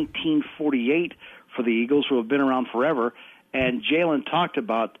 1948 for the Eagles, who have been around forever. And Jalen talked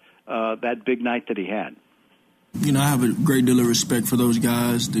about that big night that he had. You know, I have a great deal of respect for those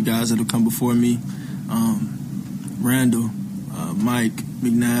guys, the guys that have come before me, Randall, Mike,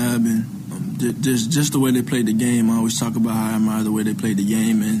 McNabb, and just the way they played the game. I always talk about how I admire the way they played the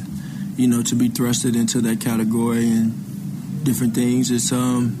game, and you know, to be thrusted into that category and different things, it's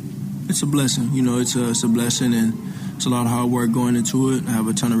a blessing. You know, it's a blessing, and it's a lot of hard work going into it. I have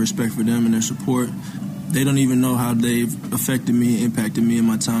a ton of respect for them and their support. They don't even know how they've affected me, impacted me in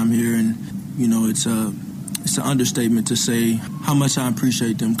my time here, and you know, it's an understatement to say how much I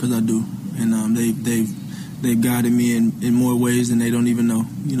appreciate them, because I do, and they've guided me in more ways than they don't even know.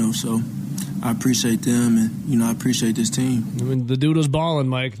 You know, so I appreciate them, and you know, I appreciate this team. I mean, the dude was balling,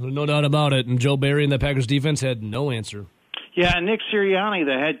 Mike. No doubt about it. And Joe Barry and the Packers defense had no answer. Yeah, and Nick Sirianni,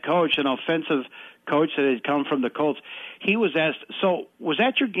 the head coach, an offensive coach that had come from the Colts, he was asked, so was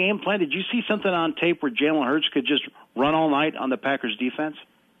that your game plan? Did you see something on tape where Jalen Hurts could just run all night on the Packers defense?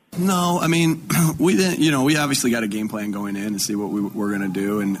 No, I mean, we didn't. You know, we obviously got a game plan going in and see what we're going to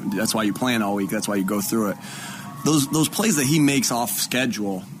do, and that's why you plan all week. That's why you go through it. Those plays that he makes off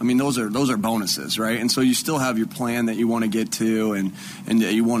schedule, I mean, those are bonuses, right? And so you still have your plan that you want to get to and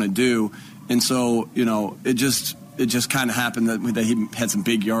that you want to do. And so, you know, it just kind of happened that he had some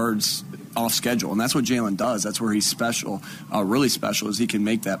big yards off schedule, and that's what Jalen does. That's where he's special, really special, is he can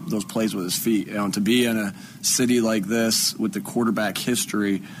make those plays with his feet. You know, to be in a city like this with the quarterback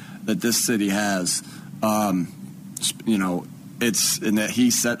history that this city has, you know, and that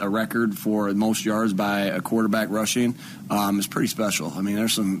he set a record for most yards by a quarterback rushing is pretty special. I mean,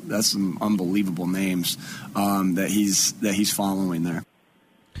 that's some unbelievable names that he's following there.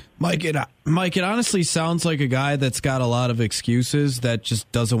 Mike, it honestly sounds like a guy that's got a lot of excuses that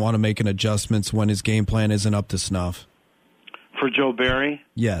just doesn't want to make an adjustments when his game plan isn't up to snuff. For Joe Barry?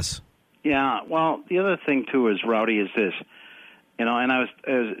 Yes. Yeah, well, the other thing, too, is, Rowdy, is this. You know, and I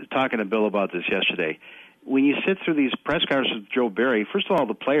was talking to Bill about this yesterday. When you sit through these press conferences with Joe Barry, first of all,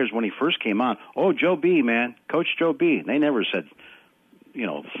 the players, when he first came on, oh, Joe B., man, Coach Joe B., they never said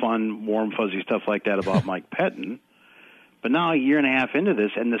fun, warm, fuzzy stuff like that about Mike Pettin. But now, a year and a half into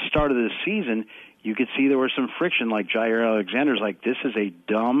this, and the start of this season, you could see there was some friction. Like Jair Alexander's like, this is a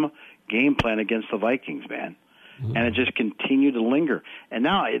dumb game plan against the Vikings, man. Mm-hmm. And it just continued to linger. And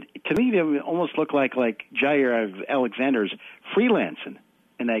now, to me, it almost looked like Jair Alexander's freelancing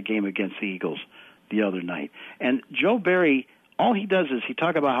in that game against the Eagles the other night. And Joe Barry, all he does is he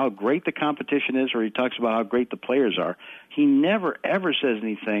talks about how great the competition is, or he talks about how great the players are. He never, ever says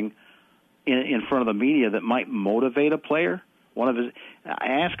anything in front of the media that might motivate a player. I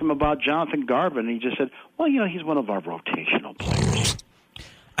asked him about Jonathan Garvin, and he just said, well, he's one of our rotational players.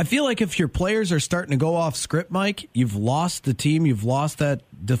 I feel like if your players are starting to go off script, Mike, you've lost the team, you've lost that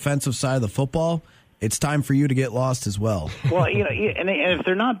defensive side of the football. It's time for you to get lost as well. Well, and if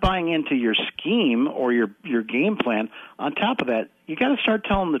they're not buying into your scheme or your game plan, on top of that, you got to start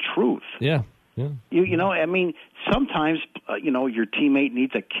telling the truth. Yeah. Sometimes your teammate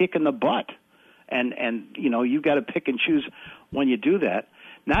needs a kick in the butt, and you've got to pick and choose when you do that.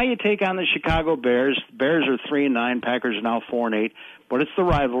 Now you take on the Chicago Bears. Bears are 3-9. Packers are now 4-8. But it's the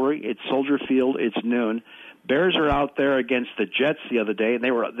rivalry. It's Soldier Field. It's noon. Bears are out there against the Jets the other day, and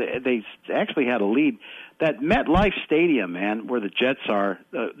they actually had a lead. That MetLife Stadium, man, where the Jets are,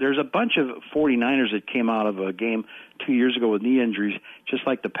 there's a bunch of 49ers that came out of a game 2 years ago with knee injuries, just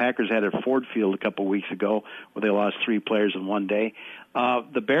like the Packers had at Ford Field a couple weeks ago where they lost 3 players in one day.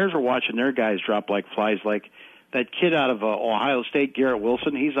 The Bears were watching their guys drop like flies. Like that kid out of Ohio State, Garrett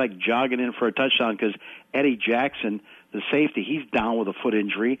Wilson, he's like jogging in for a touchdown because Eddie Jackson, the safety, he's down with a foot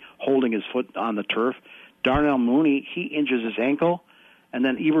injury, holding his foot on the turf. Darnell Mooney, he injures his ankle. And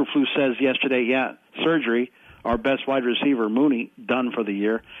then Eberflus says yesterday, surgery, our best wide receiver, Mooney, done for the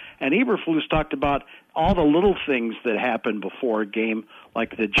year. And Eberflus talked about all the little things that happened before a game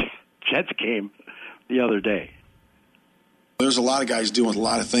like the Jets game the other day. There's a lot of guys doing a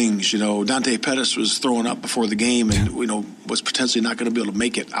lot of things. Dante Pettis was throwing up before the game and, was potentially not going to be able to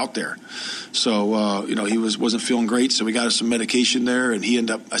make it out there. So, he wasn't feeling great, so we got us some medication there, and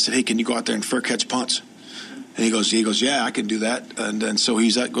I said, hey, can you go out there and fair catch punts? And he goes, yeah, I can do that. And then so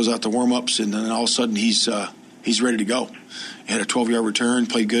goes out to warm-ups, and then all of a sudden he's ready to go. He had a 12-yard return,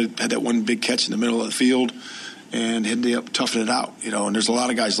 played good, had that one big catch in the middle of the field, and ended up toughing it out. And there's a lot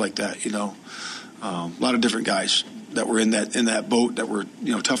of guys like that. A lot of different guys that were in that boat that were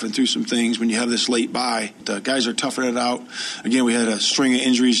toughing through some things. When you have this late bye, the guys are toughing it out. Again, we had a string of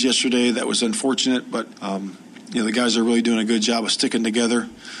injuries yesterday that was unfortunate, but the guys are really doing a good job of sticking together.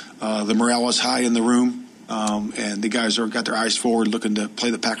 The morale is high in the room. And the guys got their eyes forward looking to play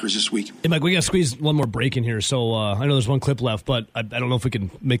the Packers this week. Hey, Mike, we got to squeeze one more break in here. So I know there's one clip left, but I don't know if we can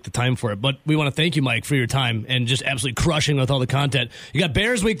make the time for it. But we want to thank you, Mike, for your time and just absolutely crushing with all the content. You got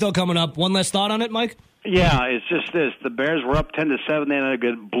Bears week, though, coming up. One last thought on it, Mike? Yeah, it's just this. The Bears were up 10-7. They ended up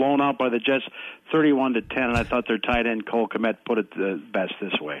getting blown out by the Jets 31-10, and I thought their tight end, Cole Kmet, put it the best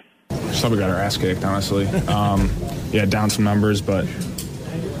this way. Just thought we got our ass kicked, honestly. Down some numbers, but...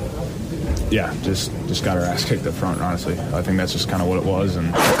 yeah, just got our ass kicked up front, honestly. I think that's just kind of what it was.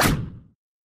 And